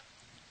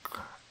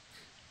 cluck.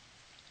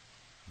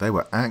 They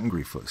were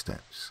angry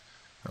footsteps.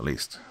 At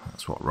least,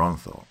 that's what Ron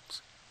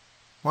thought.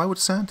 Why would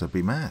Santa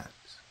be mad?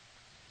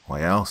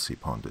 Why else, he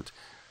pondered.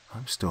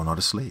 I'm still not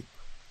asleep.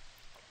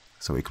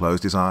 So he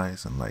closed his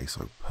eyes and lay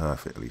so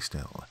perfectly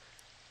still.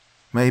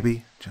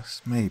 Maybe,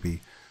 just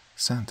maybe,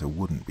 Santa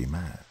wouldn't be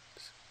mad.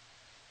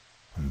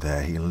 And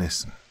there he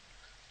listened,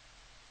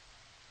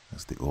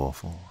 as the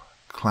awful,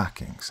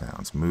 clacking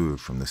sounds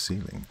moved from the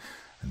ceiling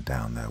and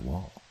down their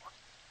wall.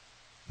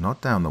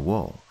 Not down the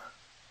wall,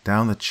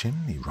 down the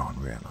chimney, Ron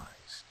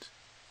realized.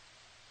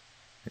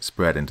 It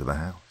spread into the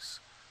house,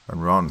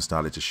 and Ron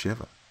started to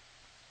shiver.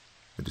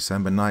 The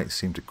December night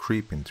seemed to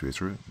creep into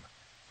his room,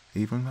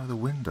 even though the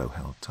window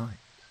held tight.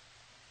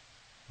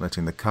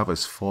 Letting the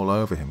covers fall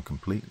over him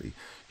completely,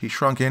 he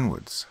shrunk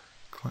inwards,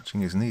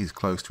 clutching his knees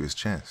close to his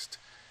chest,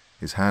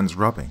 his hands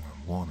rubbing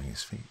and warming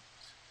his feet.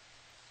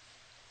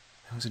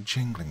 There was a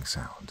jingling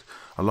sound,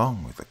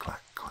 along with the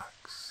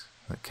clack-clacks,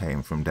 that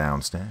came from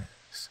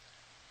downstairs.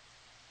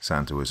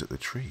 Santa was at the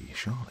tree,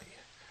 surely.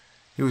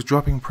 He was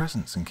dropping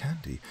presents and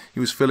candy. He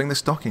was filling the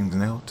stockings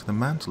nailed to the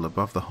mantel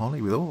above the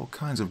holly with all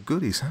kinds of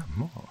goodies and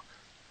more.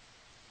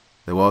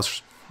 There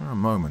was, for a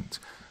moment,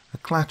 a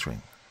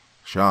clattering,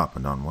 sharp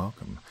and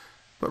unwelcome,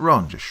 but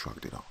Ron just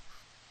shrugged it off.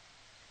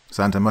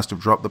 Santa must have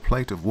dropped the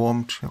plate of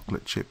warm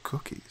chocolate chip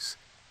cookies.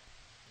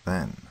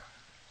 Then,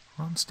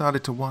 Ron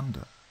started to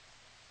wonder.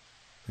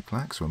 The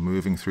clacks were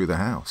moving through the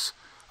house,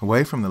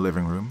 away from the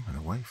living room and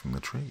away from the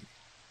tree.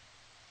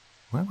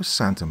 Where was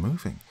Santa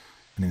moving,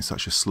 and in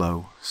such a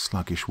slow,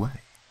 sluggish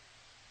way?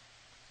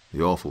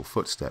 The awful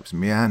footsteps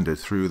meandered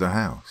through the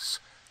house,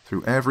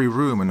 through every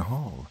room and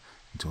hall,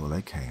 until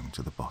they came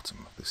to the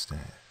bottom of the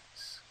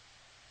stairs.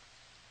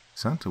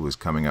 Santa was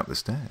coming up the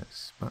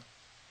stairs, but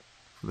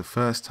for the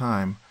first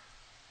time,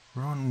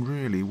 Ron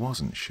really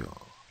wasn't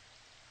sure.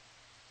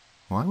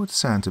 Why would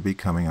Santa be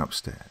coming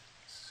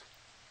upstairs?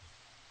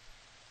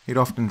 He'd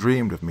often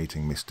dreamed of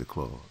meeting Mr.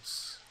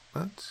 Claus,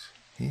 but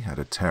he had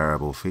a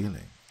terrible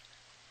feeling.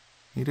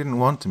 He didn't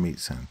want to meet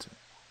Santa.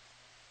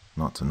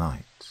 Not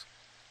tonight,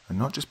 and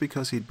not just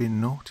because he'd been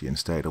naughty and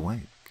stayed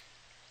awake.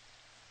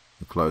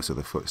 The closer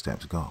the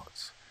footsteps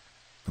got,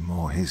 the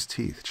more his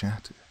teeth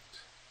chattered.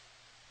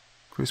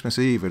 Christmas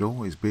Eve had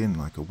always been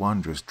like a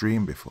wondrous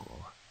dream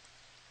before.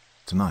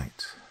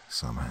 Tonight,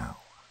 somehow,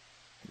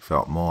 it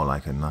felt more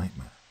like a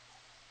nightmare.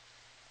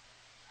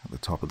 At the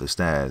top of the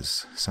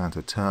stairs,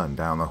 Santa turned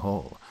down the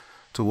hall,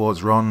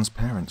 towards Ron's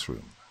parents'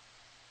 room.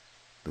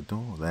 The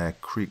door there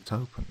creaked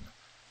open.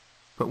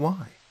 But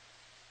why?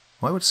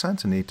 Why would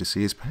Santa need to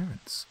see his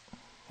parents?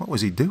 What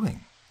was he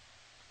doing?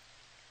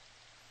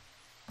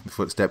 The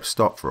footsteps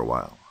stopped for a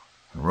while,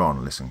 and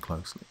Ron listened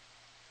closely.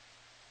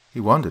 He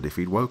wondered if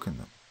he'd woken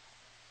them.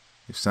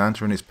 If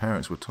Santa and his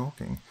parents were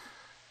talking,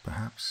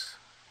 perhaps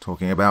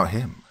talking about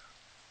him.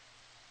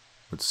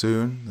 But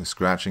soon the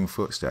scratching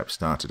footsteps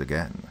started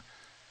again,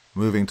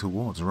 moving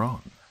towards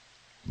Ron,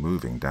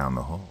 moving down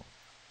the hall.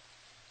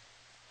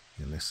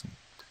 He listened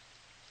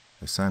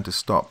as Santa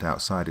stopped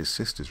outside his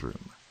sister's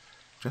room,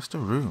 just a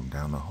room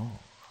down the hall.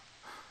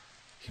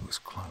 He was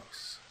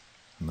close,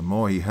 and the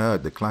more he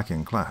heard the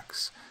clacking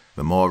clacks,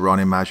 the more Ron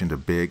imagined a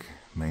big,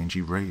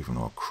 mangy raven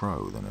or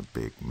crow than a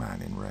big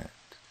man in red.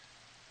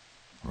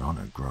 Ron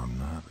had grown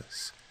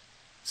nervous.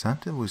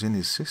 Santa was in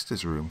his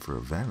sister's room for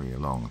a very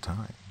long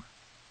time.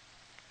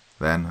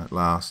 Then, at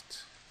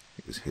last,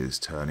 it was his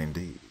turn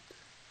indeed,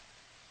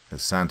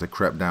 as Santa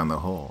crept down the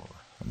hall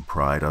and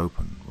pried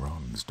open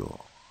Ron's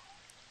door.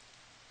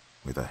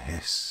 With a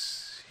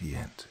hiss, he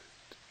entered.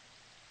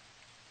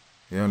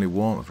 The only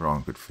warmth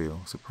Ron could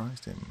feel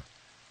surprised him.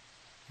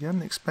 He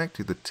hadn't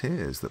expected the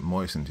tears that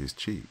moistened his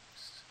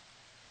cheeks.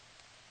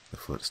 The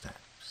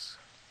footsteps,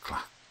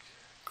 clack,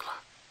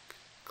 clack,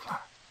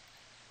 clack,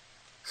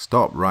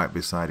 stopped right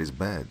beside his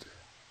bed,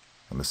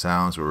 and the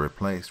sounds were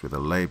replaced with a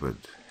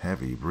labored,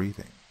 heavy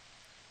breathing.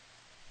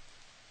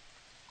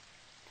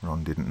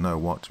 Ron didn't know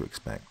what to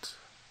expect,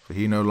 for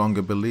he no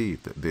longer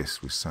believed that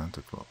this was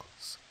Santa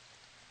Claus.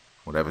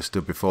 Whatever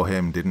stood before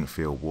him didn't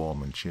feel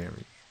warm and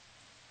cheery.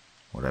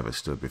 Whatever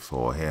stood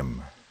before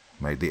him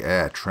made the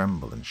air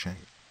tremble and shake.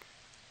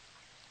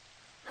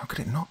 How could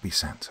it not be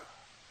Santa?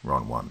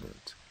 Ron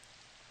wondered.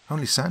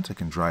 Only Santa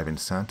can drive in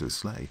Santa's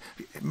sleigh.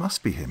 It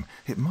must be him.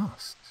 It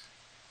must.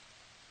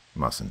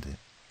 Mustn't it?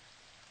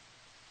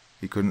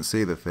 He couldn't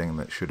see the thing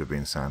that should have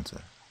been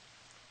Santa,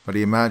 but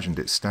he imagined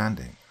it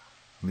standing,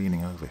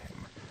 leaning over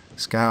him,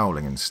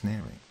 scowling and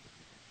sneering.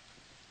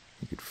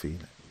 He could feel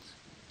it,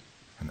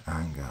 an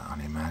anger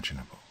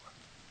unimaginable.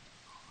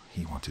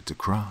 he wanted to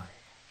cry.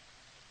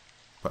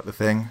 But the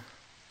thing,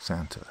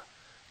 Santa,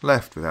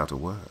 left without a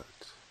word,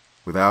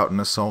 without an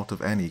assault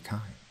of any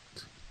kind.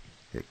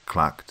 It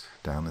clacked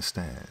down the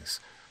stairs,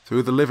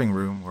 through the living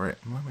room where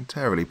it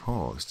momentarily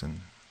paused,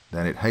 and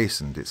then it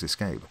hastened its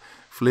escape,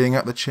 fleeing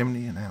up the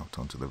chimney and out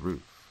onto the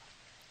roof.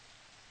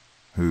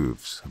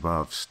 Hooves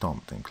above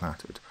stomped and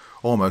clattered,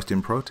 almost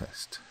in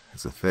protest,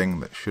 as the thing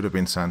that should have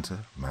been Santa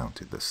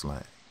mounted the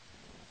sleigh.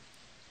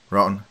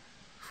 Rotten,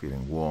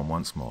 feeling warm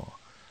once more,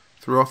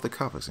 threw off the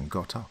covers and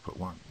got up at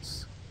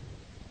once.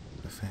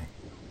 The thing.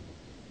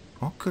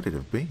 What could it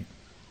have been?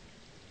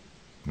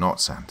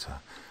 Not Santa.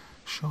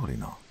 Surely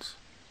not.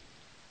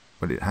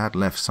 But it had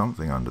left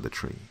something under the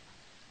tree.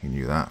 He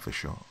knew that for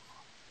sure.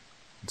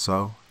 And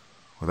so,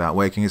 without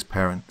waking his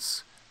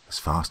parents, as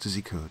fast as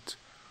he could,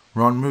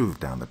 Ron moved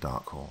down the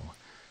dark hall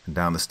and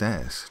down the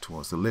stairs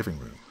towards the living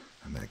room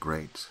and their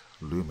great,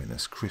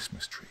 luminous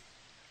Christmas tree.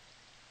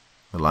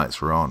 The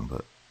lights were on,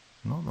 but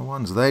not the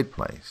ones they'd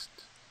placed.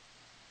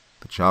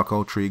 The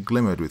charcoal tree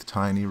glimmered with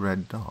tiny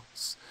red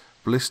dots,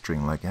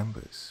 blistering like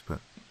embers, but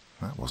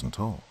that wasn't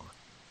all.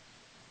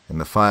 In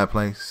the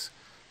fireplace,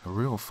 a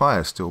real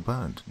fire still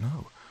burned.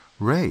 No,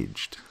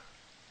 raged.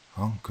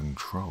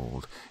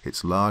 Uncontrolled,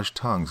 its large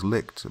tongues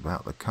licked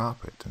about the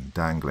carpet and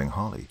dangling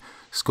holly,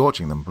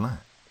 scorching them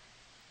black.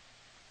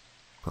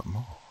 But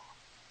more.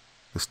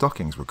 The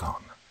stockings were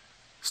gone.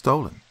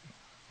 Stolen.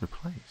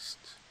 Replaced.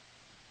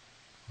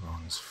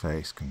 Ron's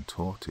face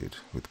contorted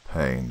with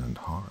pain and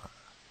horror.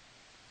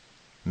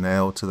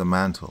 Nailed to the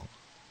mantel,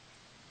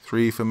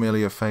 3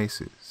 familiar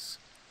faces,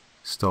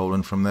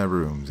 stolen from their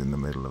rooms in the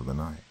middle of the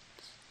night.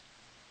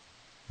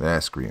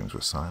 Their screams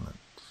were silent.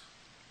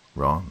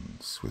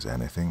 Ron's was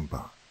anything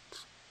but.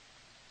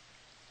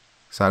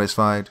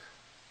 Satisfied,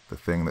 the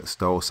thing that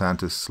stole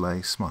Santa's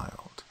sleigh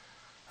smiled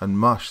and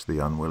mushed the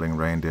unwilling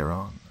reindeer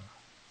on.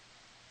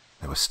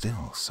 There were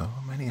still so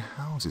many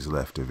houses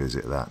left to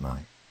visit that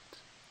night.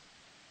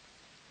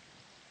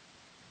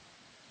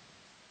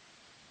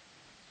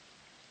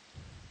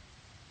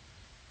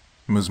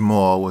 Ms.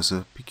 Moore was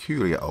a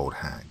peculiar old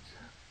hag,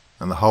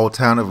 and the whole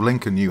town of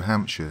Lincoln, New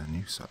Hampshire,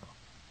 knew so.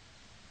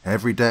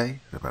 Every day,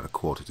 at about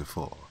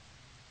 3:45,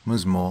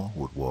 Ms. Moore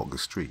would walk the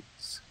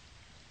streets.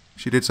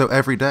 She did so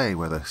every day,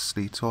 whether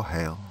sleet or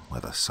hail,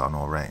 whether sun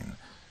or rain,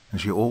 and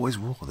she always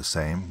wore the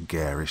same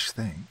garish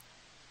thing.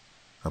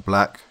 A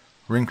black,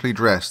 wrinkly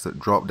dress that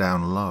dropped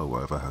down low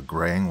over her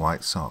greying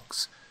white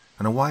socks,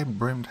 and a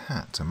wide-brimmed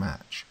hat to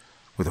match,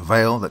 with a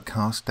veil that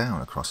cast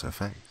down across her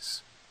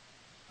face.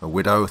 A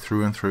widow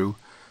through and through,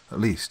 at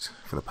least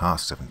for the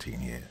past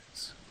 17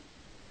 years.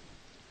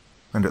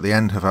 And at the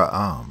end of her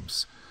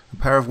arms, a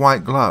pair of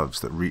white gloves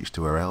that reached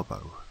to her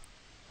elbow,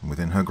 and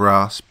within her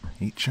grasp,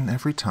 each and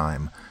every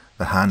time,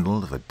 the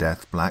handle of a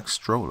death-black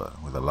stroller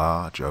with a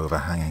large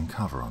overhanging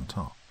cover on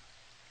top.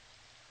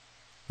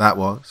 That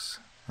was,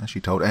 as she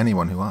told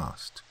anyone who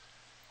asked,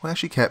 where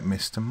she kept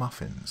Mr.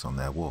 Muffins on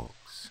their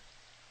walks.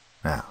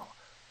 Now,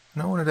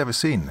 no one had ever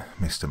seen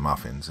Mr.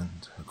 Muffins,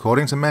 and,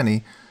 according to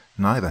many,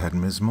 neither had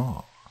Ms.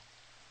 Moore.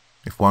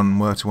 If one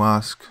were to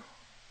ask,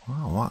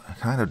 well, what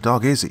kind of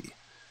dog is he?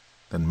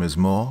 Then Ms.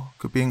 Moore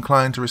could be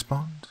inclined to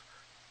respond,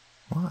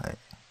 why,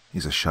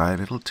 he's a shy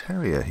little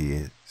terrier, he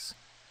is.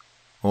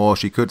 Or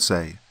she could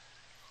say,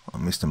 oh,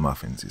 Mr.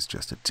 Muffins is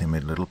just a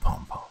timid little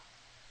pom-pom.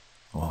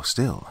 Or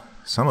still,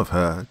 some have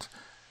heard,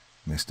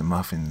 Mr.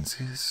 Muffins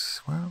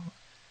is, well,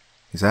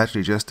 he's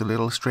actually just a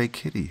little stray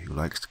kitty who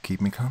likes to keep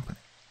me company.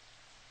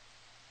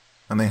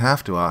 And they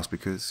have to ask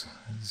because,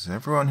 as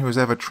everyone who has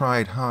ever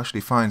tried harshly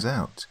finds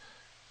out,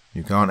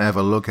 you can't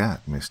ever look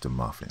at Mr.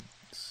 Muffins.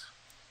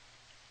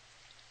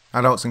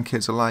 Adults and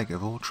kids alike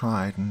have all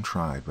tried and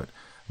tried, but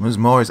Ms.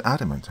 Moore is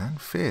adamant and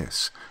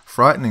fierce,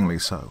 frighteningly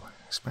so,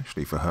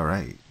 especially for her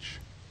age.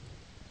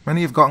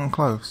 Many have gotten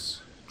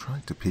close,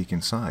 tried to peek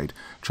inside,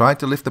 tried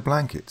to lift the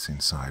blankets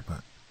inside,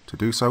 but to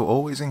do so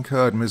always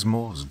incurred Ms.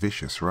 Moore's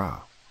vicious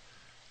wrath.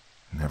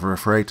 Never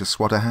afraid to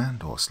swat a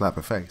hand or slap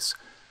a face,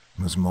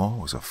 Ms. Moore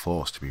was a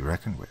force to be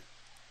reckoned with.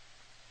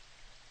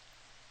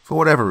 For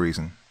whatever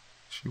reason,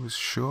 she was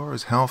sure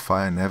as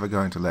hellfire never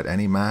going to let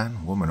any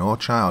man, woman, or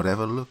child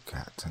ever look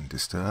at and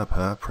disturb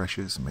her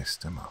precious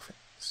Mr.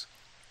 Muffins.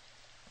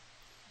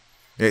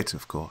 It,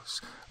 of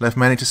course, left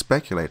many to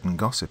speculate and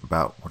gossip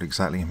about what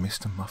exactly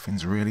Mr.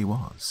 Muffins really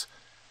was.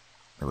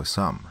 There were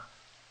some,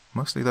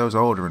 mostly those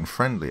older and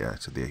friendlier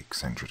to the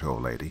eccentric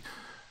old lady,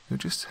 who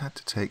just had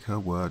to take her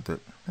word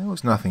that there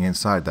was nothing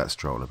inside that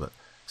stroller but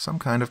some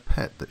kind of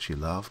pet that she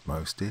loved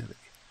most dearly.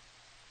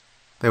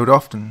 They would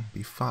often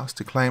be fast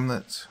to claim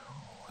that,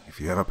 if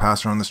you ever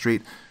pass her on the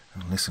street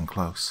and listen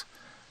close,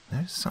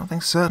 there's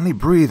something certainly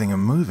breathing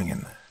and moving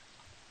in there.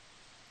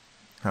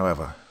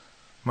 However,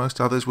 most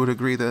others would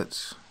agree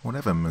that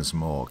whatever Ms.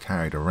 Moore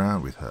carried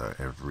around with her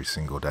every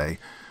single day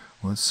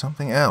was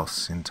something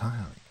else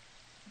entirely.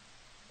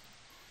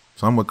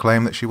 Some would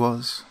claim that she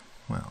was,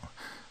 well,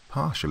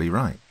 partially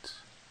right.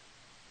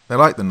 They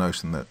liked the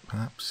notion that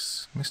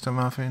perhaps Mr.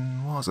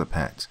 Muffin was a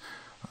pet,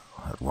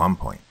 at one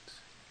point.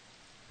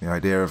 The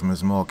idea of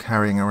Mizmor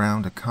carrying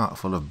around a cart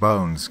full of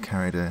bones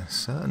carried a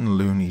certain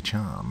loony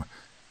charm.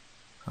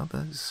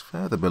 Others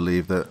further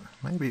believed that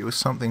maybe it was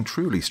something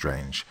truly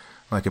strange,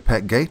 like a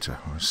pet gator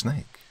or a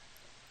snake.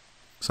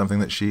 Something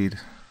that she'd,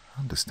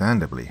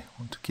 understandably,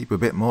 want to keep a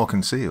bit more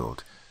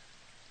concealed.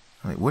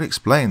 It would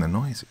explain the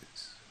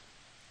noises.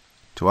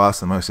 To ask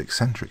the most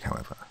eccentric,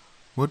 however,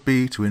 would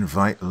be to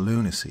invite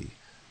lunacy,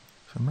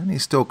 for many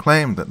still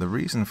claimed that the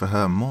reason for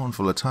her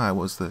mournful attire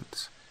was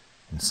that,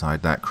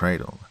 inside that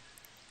cradle,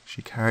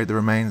 she carried the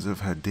remains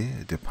of her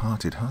dear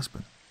departed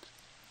husband.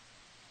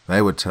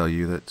 They would tell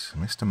you that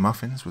Mr.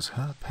 Muffins was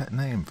her pet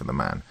name for the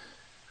man,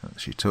 and that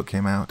she took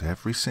him out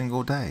every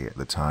single day at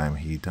the time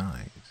he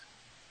died.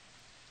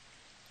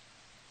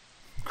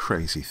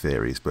 Crazy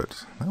theories,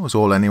 but that was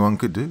all anyone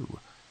could do.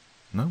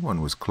 No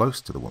one was close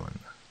to the woman.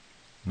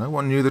 No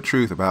one knew the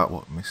truth about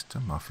what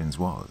Mr. Muffins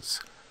was.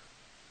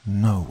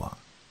 No one.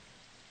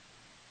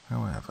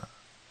 However,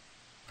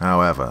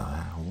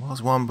 there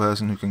was one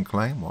person who can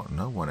claim what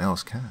no one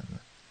else can.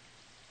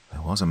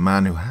 There was a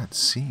man who had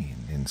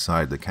seen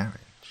inside the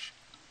carriage.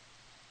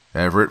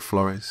 Everett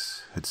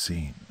Flores had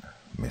seen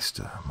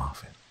Mr.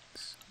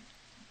 Muffins.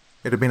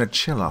 It had been a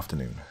chill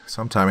afternoon,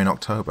 sometime in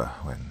October,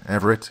 when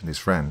Everett and his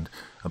friend,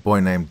 a boy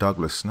named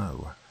Douglas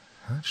Snow,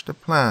 hatched a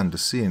plan to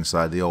see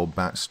inside the old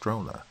bat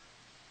stroller.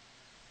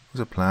 It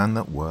was a plan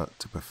that worked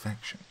to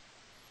perfection.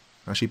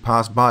 As she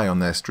passed by on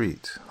their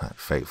street that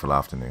fateful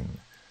afternoon,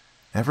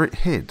 Everett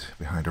hid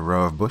behind a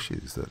row of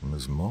bushes that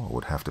Mizmor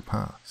would have to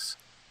pass.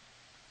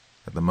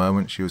 At the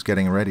moment she was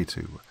getting ready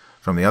to,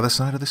 from the other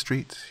side of the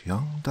street,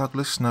 young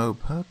Douglas Snow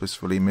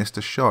purposefully missed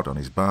a shot on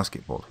his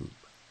basketball hoop.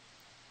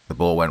 The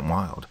ball went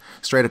wild,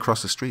 straight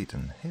across the street,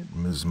 and hit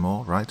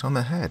Mizmor right on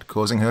the head,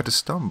 causing her to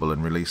stumble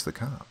and release the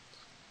cart.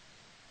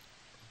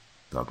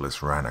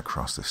 Douglas ran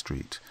across the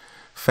street,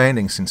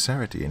 feigning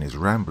sincerity in his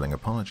rambling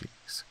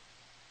apologies.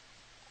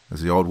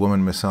 As the old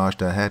woman massaged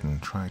her head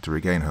and tried to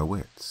regain her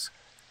wits,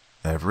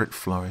 Everett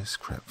Flores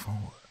crept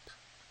forward.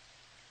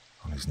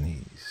 On his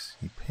knees,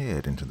 he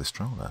peered into the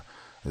stroller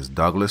as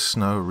Douglas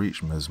Snow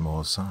reached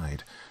Mizmor's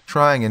side,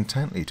 trying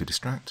intently to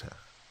distract her.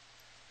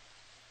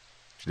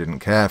 She didn't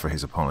care for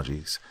his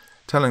apologies,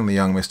 telling the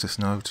young Mr.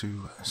 Snow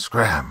to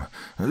scram,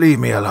 leave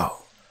me alone.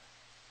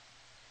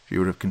 She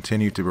would have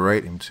continued to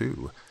berate him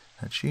too,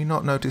 had she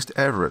not noticed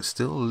Everett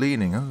still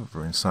leaning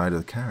over inside of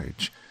the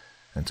carriage,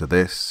 and to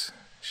this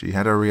she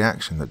had a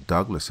reaction that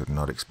Douglas had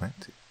not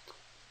expected.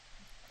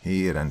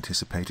 He had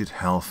anticipated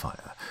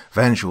hellfire,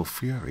 vengeful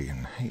fury,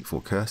 and hateful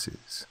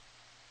curses.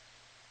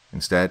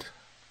 Instead,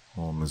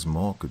 all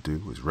Mizmor could do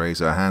was raise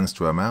her hands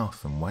to her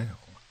mouth and wail.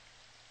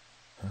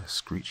 Her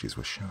screeches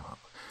were sharp,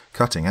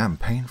 cutting and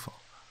painful.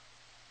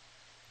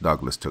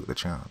 Douglas took the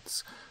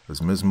chance,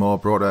 as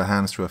Mizmor brought her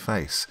hands to her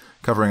face,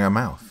 covering her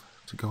mouth,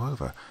 to go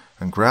over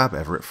and grab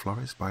Everett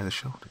Flores by the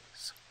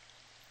shoulders.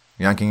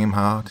 Yanking him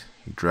hard,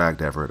 he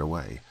dragged Everett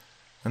away,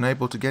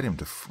 unable to get him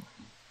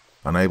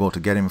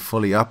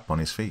fully up on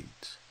his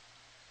feet.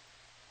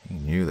 He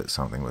knew that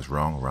something was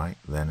wrong right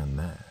then and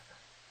there.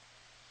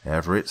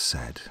 Everett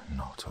said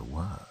not a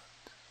word.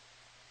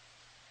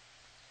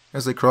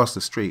 As they crossed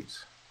the street,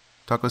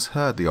 Douglas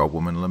heard the old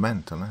woman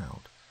lament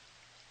aloud.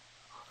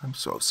 "I'm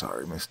so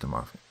sorry, Mr.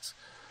 Muffins.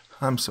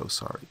 I'm so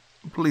sorry.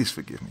 Please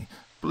forgive me.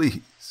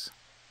 Please."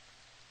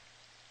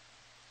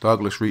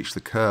 Douglas reached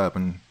the curb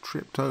and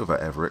tripped over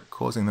Everett,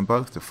 causing them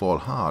both to fall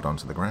hard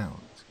onto the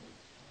ground.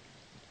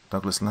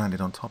 Douglas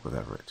landed on top of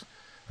Everett,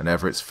 and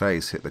Everett's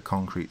face hit the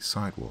concrete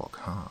sidewalk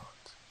hard.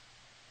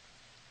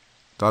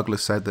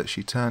 Douglas said that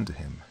she turned to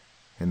him,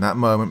 in that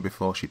moment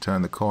before she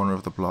turned the corner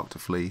of the block to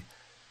flee,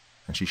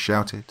 and she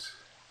shouted,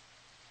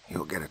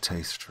 "He'll get a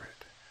taste for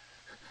it.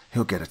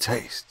 He'll get a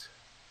taste."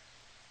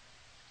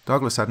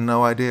 Douglas had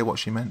no idea what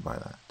she meant by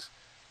that,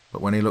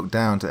 but when he looked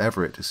down to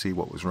Everett to see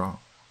what was wrong,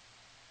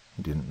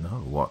 he didn't know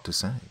what to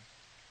say.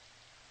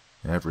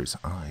 Everett's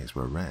eyes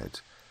were red,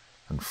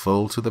 and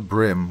full to the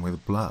brim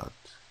with blood.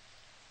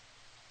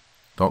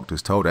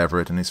 Doctors told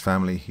Everett and his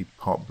family he'd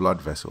popped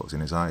blood vessels in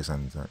his eyes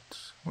and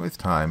that, with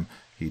time,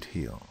 he'd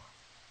heal.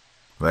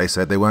 They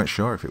said they weren't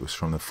sure if it was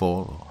from the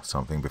fall or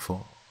something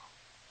before.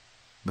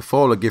 The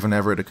fall had given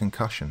Everett a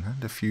concussion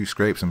and a few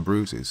scrapes and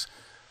bruises,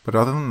 but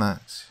other than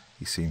that,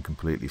 he seemed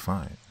completely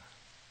fine,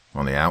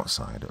 on the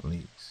outside at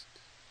least.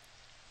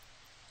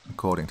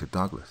 According to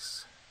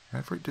Douglas,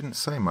 Everett didn't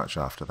say much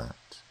after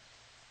that.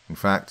 In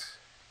fact,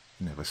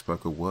 he never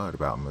spoke a word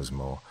about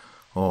Mizmor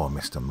or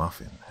Mr.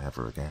 Muffin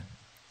ever again.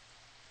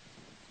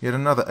 He had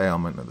another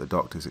ailment that the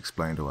doctors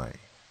explained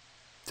away,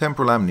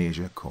 temporal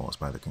amnesia caused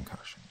by the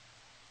concussion.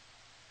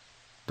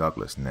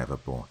 Douglas never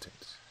bought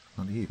it,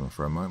 not even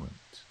for a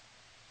moment.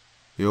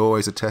 He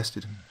always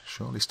attested, and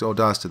surely still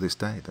does to this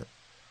day,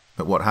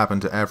 that what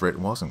happened to Everett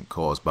wasn't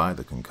caused by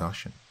the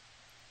concussion.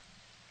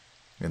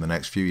 In the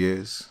next few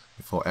years,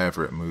 before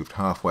Everett moved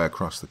halfway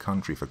across the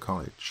country for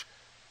college,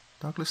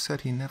 Douglas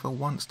said he never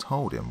once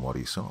told him what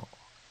he saw.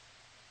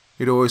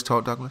 He'd always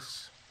told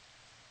Douglas,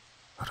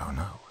 "I don't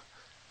know.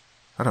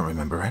 I don't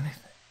remember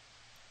anything."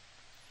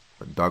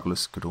 But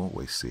Douglas could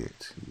always see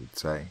it, he would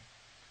say.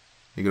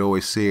 He could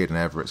always see it in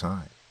Everett's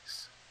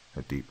eyes.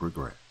 A deep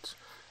regret,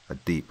 a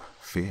deep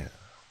fear.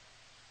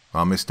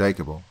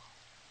 Unmistakable,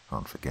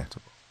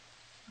 unforgettable.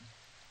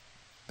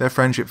 Their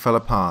friendship fell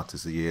apart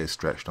as the years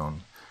stretched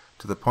on,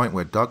 to the point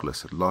where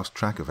Douglas had lost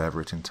track of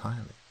Everett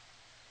entirely.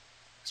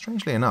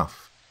 Strangely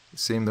enough, it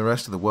seemed the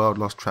rest of the world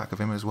lost track of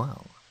him as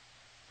well.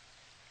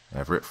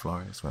 Everett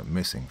Flores went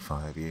missing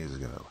 5 years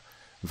ago,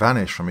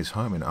 vanished from his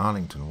home in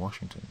Arlington,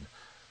 Washington,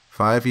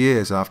 5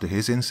 years after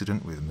his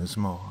incident with Ms.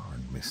 Moore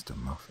and Mr.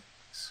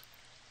 Muffins.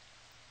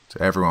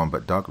 To everyone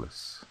but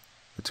Douglas,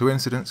 the two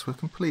incidents were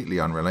completely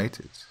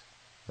unrelated,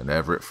 and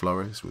Everett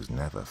Flores was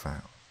never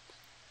found.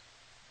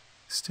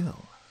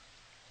 Still,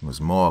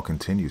 Ms. Moore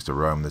continues to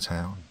roam the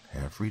town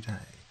every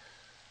day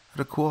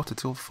at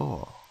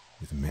 4:45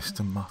 with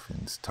Mr.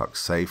 Muffins tucked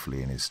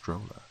safely in his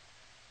stroller.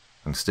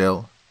 And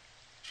still,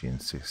 she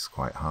insists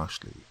quite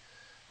harshly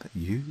that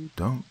you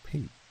don't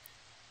peek.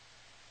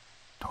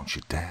 "Don't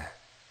you dare,"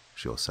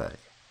 she'll say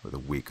with a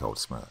weak old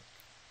smirk.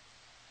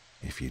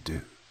 "If you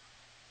do,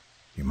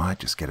 you might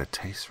just get a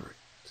taste for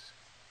it,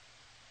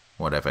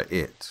 whatever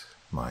it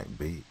might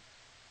be."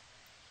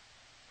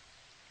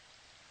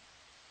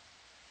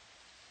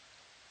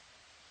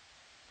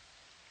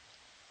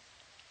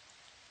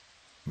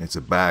 It's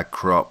a bad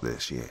crop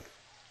this year.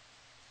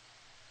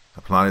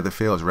 I planted the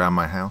fields around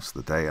my house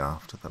the day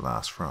after the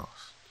last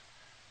frost.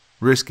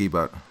 Risky,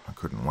 but I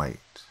couldn't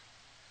wait.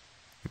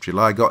 If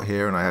July got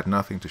here and I had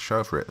nothing to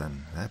show for it,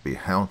 then there'd be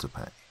hell to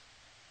pay.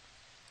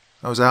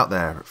 I was out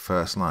there at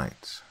first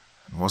light,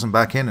 and wasn't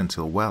back in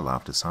until well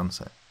after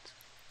sunset.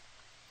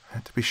 I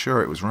had to be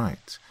sure it was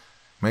right.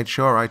 Made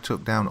sure I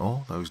took down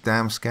all those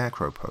damn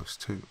scarecrow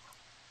posts, too.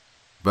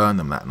 Burned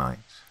them that night.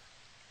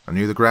 I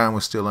knew the ground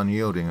was still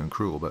unyielding and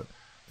cruel, but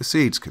the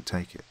seeds could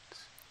take it.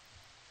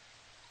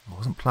 I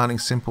wasn't planting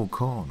simple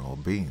corn or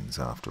beans,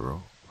 after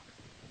all.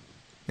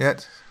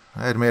 Yet,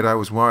 I admit I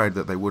was worried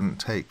that they wouldn't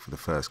take for the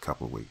first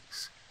couple of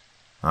weeks.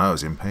 I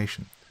was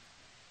impatient.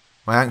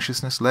 My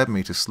anxiousness led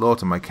me to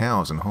slaughter my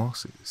cows and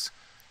horses,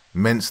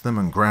 mince them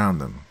and ground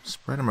them,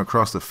 spread them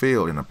across the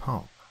field in a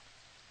pulp.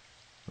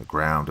 The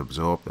ground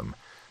absorbed them,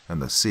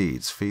 and the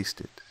seeds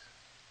feasted.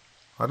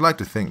 I'd like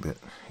to think that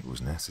it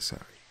was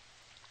necessary.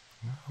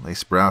 Well, they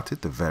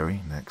sprouted the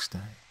very next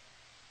day.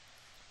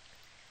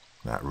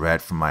 That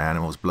red from my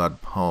animal's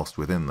blood pulsed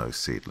within those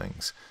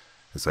seedlings,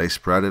 as they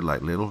sprouted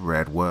like little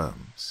red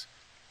worms.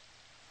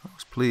 I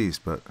was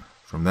pleased, but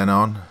from then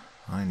on,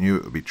 I knew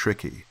it would be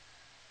tricky.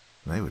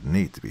 They would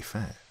need to be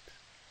fed.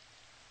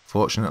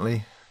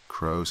 Fortunately,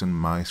 crows and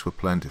mice were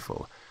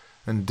plentiful,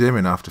 and dim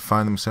enough to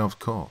find themselves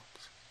caught.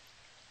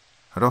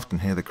 I'd often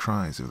hear the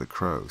cries of the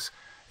crows,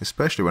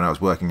 especially when I was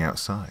working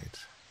outside.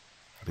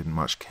 I didn't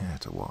much care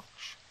to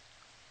watch.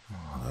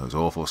 Oh, those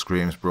awful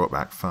screams brought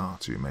back far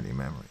too many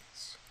memories.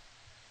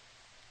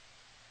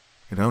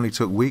 It only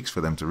took weeks for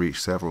them to reach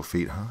several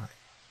feet high.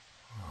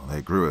 Oh,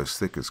 they grew as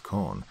thick as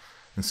corn,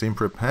 and seemed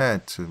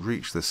prepared to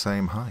reach the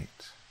same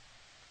height.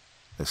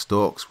 Their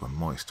stalks were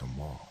moist and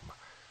warm.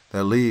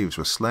 Their leaves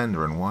were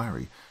slender and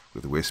wiry,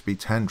 with wispy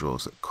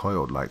tendrils that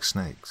coiled like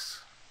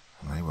snakes.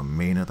 And they were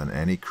meaner than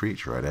any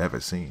creature I'd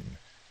ever seen.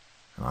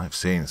 And I've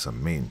seen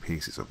some mean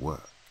pieces of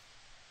work.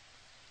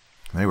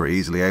 They were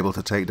easily able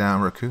to take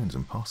down raccoons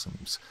and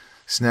possums,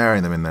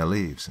 snaring them in their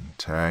leaves and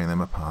tearing them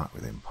apart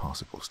with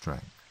impossible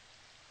strength.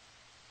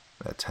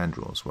 Their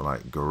tendrils were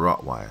like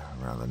garrote wire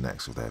around the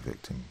necks of their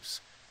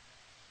victims.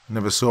 I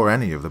never saw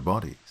any of the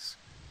bodies.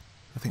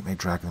 I think they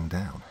dragged them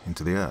down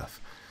into the earth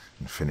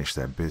and finished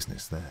their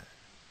business there.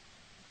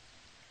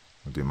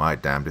 I'll do my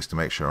damnedest to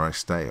make sure I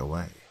stay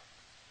away.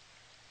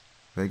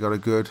 They got a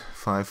good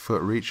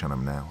 5-foot reach on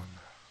them now,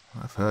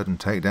 and I've heard them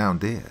take down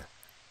deer.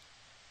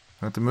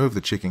 I had to move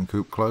the chicken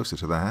coop closer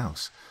to the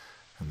house,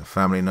 and the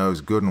family knows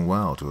good and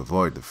well to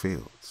avoid the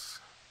fields.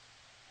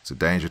 It's a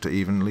danger to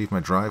even leave my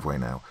driveway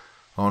now,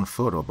 on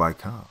foot or by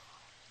car.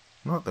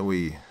 Not that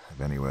we have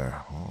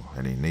anywhere or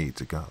any need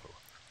to go.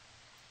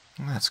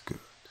 And that's good.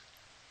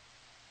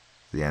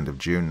 It's the end of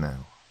June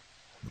now.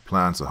 The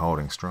plants are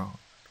holding strong.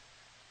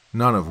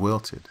 None have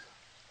wilted.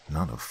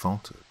 None have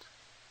faltered.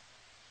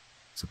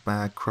 It's a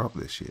bad crop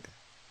this year.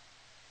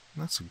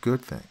 And that's a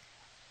good thing.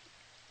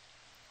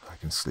 I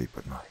can sleep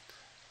at night.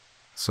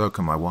 So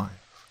can my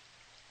wife.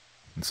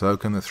 And so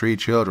can the 3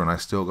 children I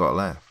still got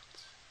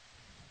left.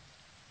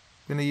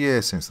 Been a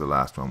year since the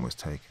last one was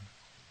taken.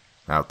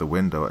 Out the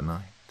window at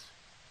night.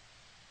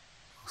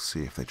 We'll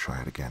see if they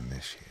try it again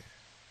this year.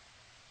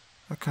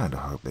 I kind of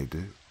hope they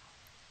do.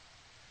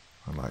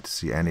 I'd like to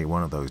see any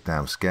one of those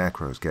damn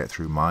scarecrows get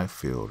through my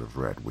field of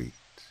red wheat.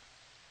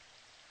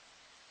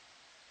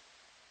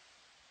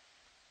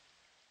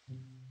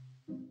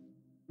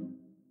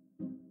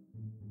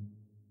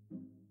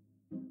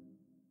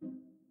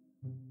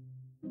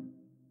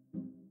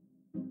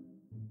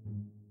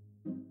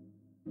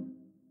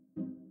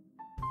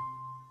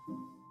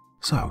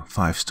 So,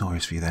 5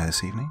 stories for you there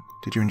this evening.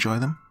 Did you enjoy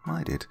them?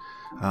 I did.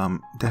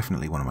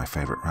 Definitely one of my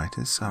favourite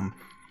writers.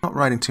 Not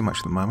writing too much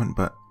at the moment,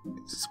 but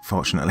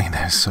fortunately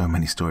there's so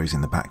many stories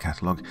in the back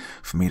catalogue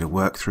for me to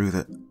work through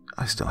that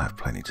I still have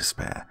plenty to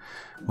spare.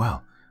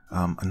 Well,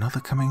 another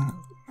coming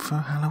for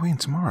Halloween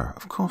tomorrow.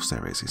 Of course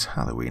there is. It's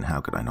Halloween.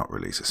 How could I not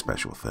release a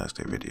special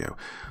Thursday video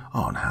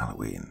on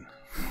Halloween?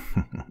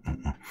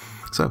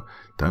 So,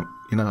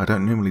 I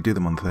don't normally do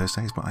them on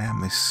Thursdays, but I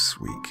am this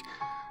week.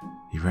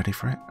 You ready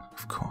for it?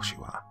 Of course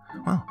you are.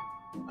 Well,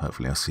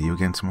 hopefully I'll see you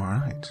again tomorrow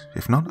night.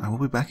 If not, I will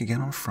be back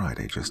again on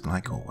Friday, just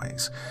like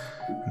always.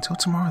 Until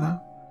tomorrow,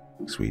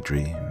 though, sweet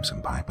dreams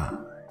and bye-bye.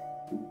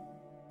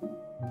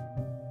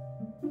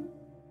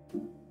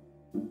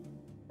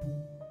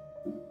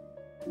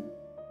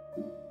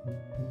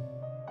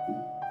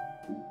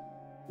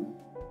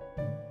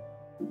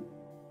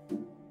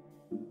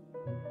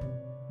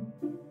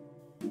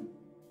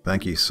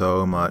 Thank you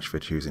so much for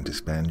choosing to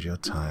spend your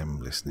time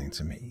listening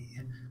to me.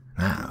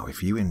 Now,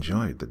 if you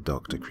enjoyed the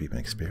Dr. Creepen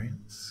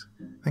experience,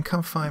 then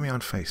come find me on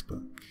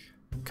Facebook.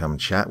 Come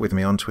chat with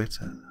me on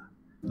Twitter.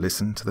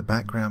 Listen to the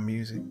background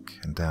music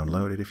and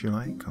download it if you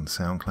like on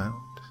SoundCloud.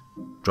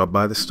 Drop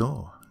by the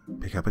store,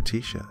 pick up a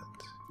t-shirt.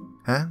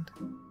 And,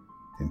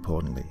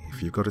 importantly,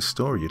 if you've got a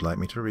story you'd like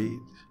me to read,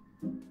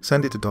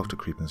 send it to Dr.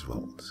 Creepen's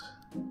Vault,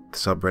 the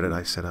subreddit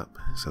I set up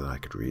so that I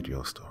could read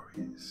your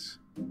stories.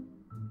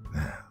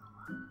 Now,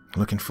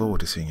 looking forward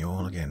to seeing you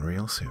all again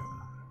real soon.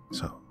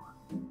 So,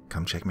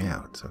 come check me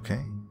out,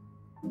 okay?